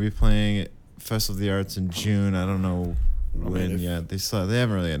gonna be playing Festival of the Arts in June. I don't know when yet. They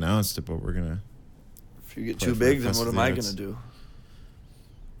haven't really announced it, but we're gonna. If you get Play too for big, then Festival what of am the I Arts. gonna do?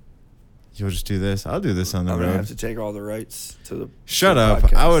 You'll just do this. I'll do this on the I'm gonna road. have to take all the rights to the. Shut to the up!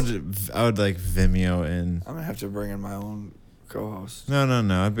 podcast. I would like Vimeo in. I'm gonna have to bring in my own co-host. No.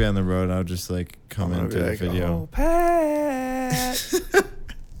 I'd be on the road. I'll just like come I'm gonna into be the like, video. "Oh, Pat."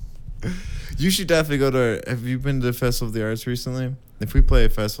 You should definitely go to. Have you been to Festival of the Arts recently? If we play a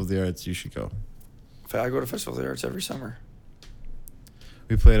Festival of the Arts, you should go. I go to Festival of the Arts every summer.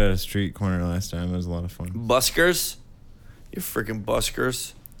 We played at a street corner last time. It was a lot of fun. Buskers. You freaking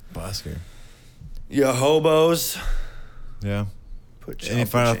buskers. Busker. You hobos. Yeah. Put Any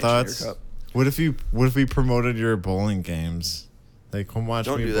final thoughts? What if we promoted your bowling games? Like, come watch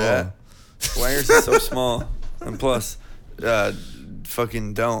Don't me do bowl. that. Wangers is so small. And plus,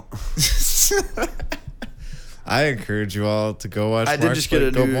 fucking don't. I encourage you all to go watch. I did Mark just get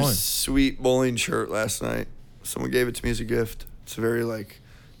a go new bowling. sweet bowling shirt last night. Someone gave it to me as a gift. It's a very like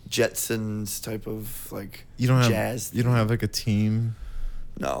Jetsons type of like You don't have jazz. You don't have like a team.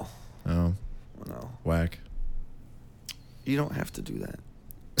 No. Oh, No. whack. You don't have to do that.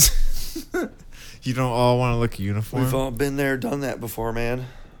 You don't all want to look uniform. We've all been there, done that before, man.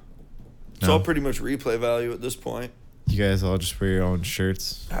 It's No. all pretty much replay value at this point. You guys all just wear your own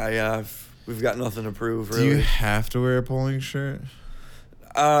shirts. We've got nothing to prove, really. Do you have to wear a bowling shirt?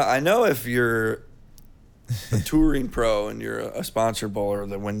 I know if you're a touring pro and you're a sponsored bowler,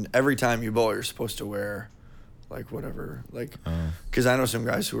 that when every time you bowl, you're supposed to wear, like, whatever. Like, because I know some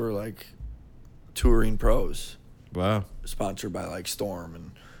guys who are, like, touring pros. Wow. Sponsored by, like, Storm,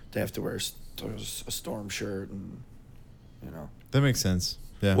 and they have to wear a Storm shirt and, you know. That makes sense.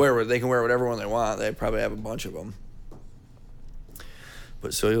 Yeah. They can wear whatever one they want. They probably have a bunch of them.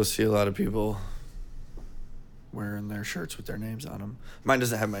 But so you'll see a lot of people wearing their shirts with their names on them. Mine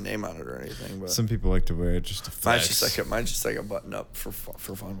doesn't have my name on it or anything, but Some people like to wear it just to flex. mine's just like a button up for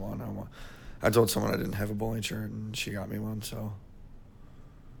fun one. I told someone I didn't have a bowling shirt and she got me one, so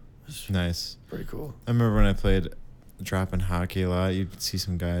it's Nice. pretty cool. I remember when I played drop in hockey a lot, you'd see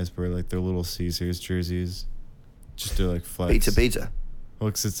some guys wear like their little Caesars jerseys just to like flex. Pizza.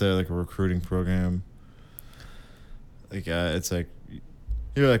 Well, 'cause it's like a recruiting program. Like it's like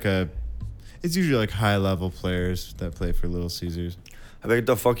you're like it's usually like high level players that play for Little Caesars. I bet, what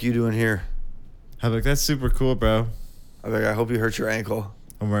the fuck you doing here? I'm like, that's super cool, bro. I hope you hurt your ankle.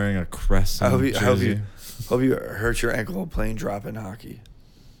 I'm wearing a Crescent I hope jersey. you hurt your ankle playing drop in hockey,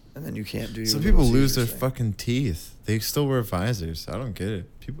 and then you can't do. Your Some people Little lose their Caesars thing. fucking teeth. They still wear visors. I don't get it.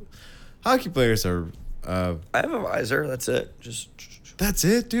 Hockey players are. I have a visor. That's it. Just That's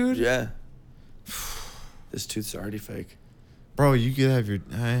it, dude. yeah. This tooth's already fake. Bro, you could have your.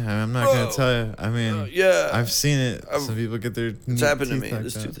 I'm not gonna tell you. I mean, Yeah. I've seen it. Some people get their. It's happened to me. teeth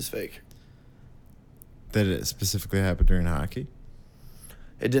This knocked tooth out. is fake. Did it specifically happen during hockey?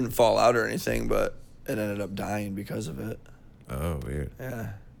 It didn't fall out or anything, but it ended up dying because of it. Oh, weird.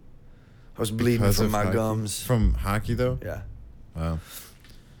 Yeah. I was bleeding Because from of my hockey? gums. From hockey, though? Yeah. Wow.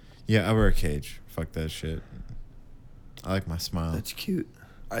 Yeah, I wear a cage. Fuck that shit. I like my smile. That's cute.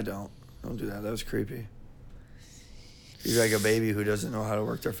 I don't. Don't do that. That was creepy. You're like a baby who doesn't know how to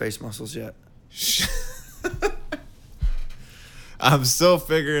work their face muscles yet. I'm still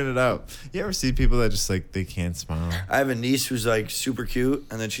figuring it out. You ever see people that just like they can't smile? I have a niece who's like super cute,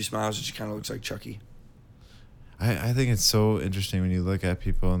 and then she smiles and she kind of looks like Chucky. I think it's so interesting when you look at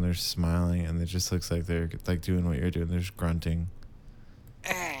people and they're smiling and it just looks like they're like doing what you're doing. They're just grunting.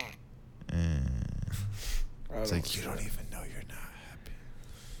 It's like you don't even know you're not happy.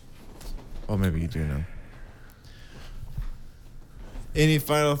 Well, maybe you do know. Any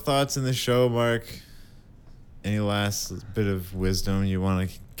final thoughts in the show, Mark? Any last bit of wisdom you want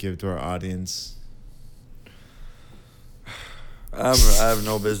to give to our audience? I have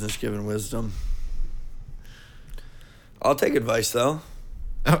no business giving wisdom. I'll take advice, though.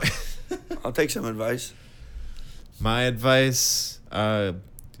 I'll take some advice. My advice,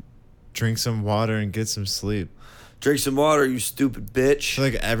 drink some water and get some sleep. Drink some water, you stupid I bitch. feel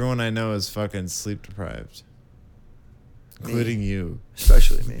like everyone I know is fucking sleep deprived. Including you.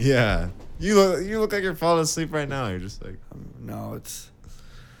 Especially me. Yeah. You look like you're falling asleep right now. You're just like... No,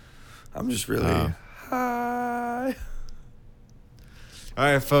 I'm just really high. All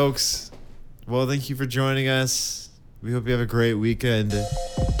right, folks. Well, thank you for joining us. We hope you have a great weekend. I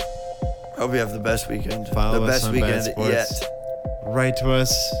hope you have the best weekend. Follow the us best on weekend Bad yet. Sports. Write to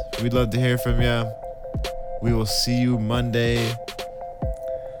us. We'd love to hear from you. We will see you Monday.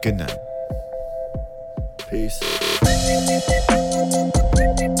 Good night. Peace.